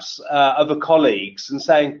perhaps other colleagues and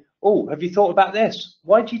saying, oh, have you thought about this?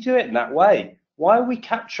 Why do you do it in that way? Why are we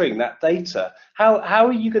capturing that data? How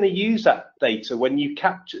are you going to use that data when you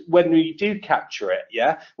do capture it?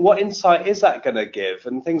 Yeah, what insight is that going to give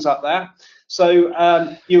and things like that?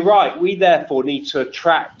 So you're right. We therefore need to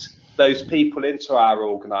attract those people into our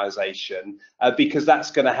organisation because that's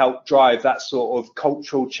going to help drive that sort of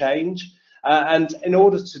cultural change. And in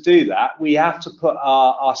order to do that, we have to put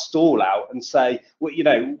our stall out and say, well, you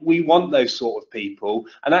know, we want those sort of people.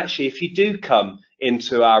 And actually, if you do come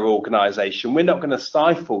into our organisation, we're not going to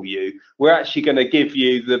stifle you. We're actually going to give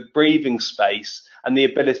you the breathing space and the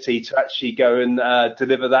ability to actually go and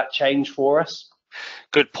deliver that change for us.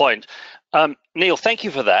 Good point. Neil, thank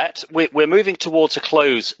you for that. We're moving towards a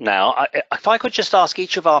close now. If I could just ask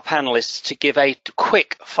each of our panelists to give a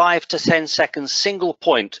quick 5 to 10 seconds single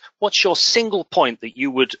point. What's your single point that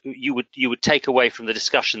you would take away from the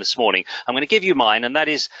discussion this morning? I'm going to give you mine, and that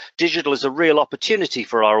is digital is a real opportunity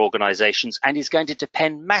for our organizations and is going to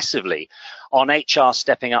depend massively on HR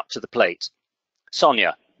stepping up to the plate.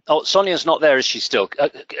 Sonia. Oh, Sonia's not there, is she still?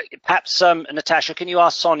 Perhaps Natasha, can you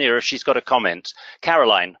ask Sonia if she's got a comment?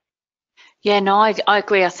 Caroline. Yeah, no, I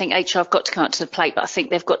agree. I think HR have got to come up to the plate, but I think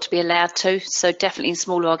they've got to be allowed to. So definitely in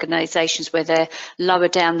smaller organisations where they're lower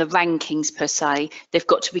down the rankings per se, they've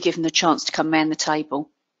got to be given the chance to come round the table.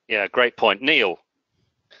 Yeah, great point. Neil.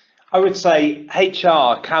 I would say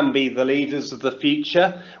HR can be the leaders of the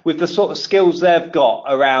future with the sort of skills they've got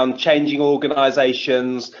around changing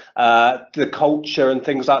organisations, the culture and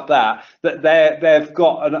things like that, that they've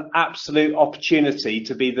got an absolute opportunity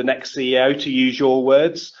to be the next CEO, to use your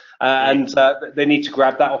words, and they need to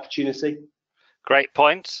grab that opportunity. Great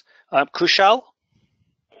point. Kushal?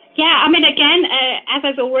 Yeah, I mean, again, as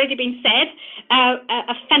has already been said,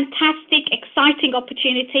 a fantastic, exciting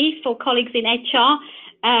opportunity for colleagues in HR.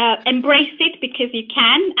 Embrace it because you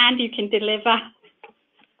can and you can deliver.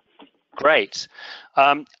 Great.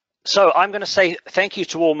 So I'm going to say thank you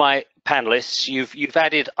to all my panelists. You've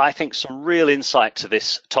added, I think, some real insight to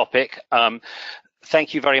this topic.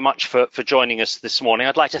 Thank you very much for joining us this morning.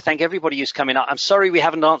 I'd like to thank everybody who's coming up. I'm sorry we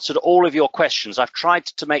haven't answered all of your questions. I've tried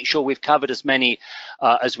to make sure we've covered as many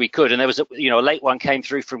as we could. And there was a late one came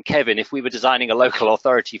through from Kevin. If we were designing a local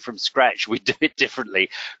authority from scratch, we'd do it differently.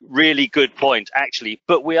 Really good point, actually.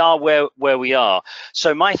 But we are where we are.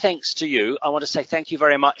 So my thanks to you. I want to say thank you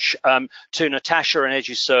very much to Natasha and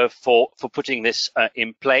Eduserv for putting this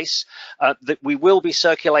in place. That we will be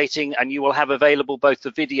circulating, and you will have available both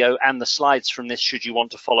the video and the slides from this should you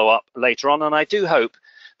want to follow up later on. And I do hope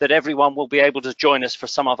that everyone will be able to join us for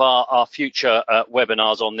some of our future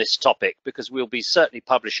webinars on this topic, because we'll be certainly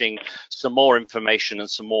publishing some more information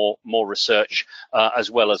and some more research,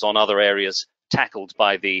 as well as on other areas tackled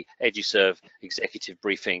by the Eduserv Executive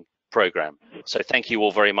Briefing Programme. So thank you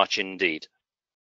all very much indeed.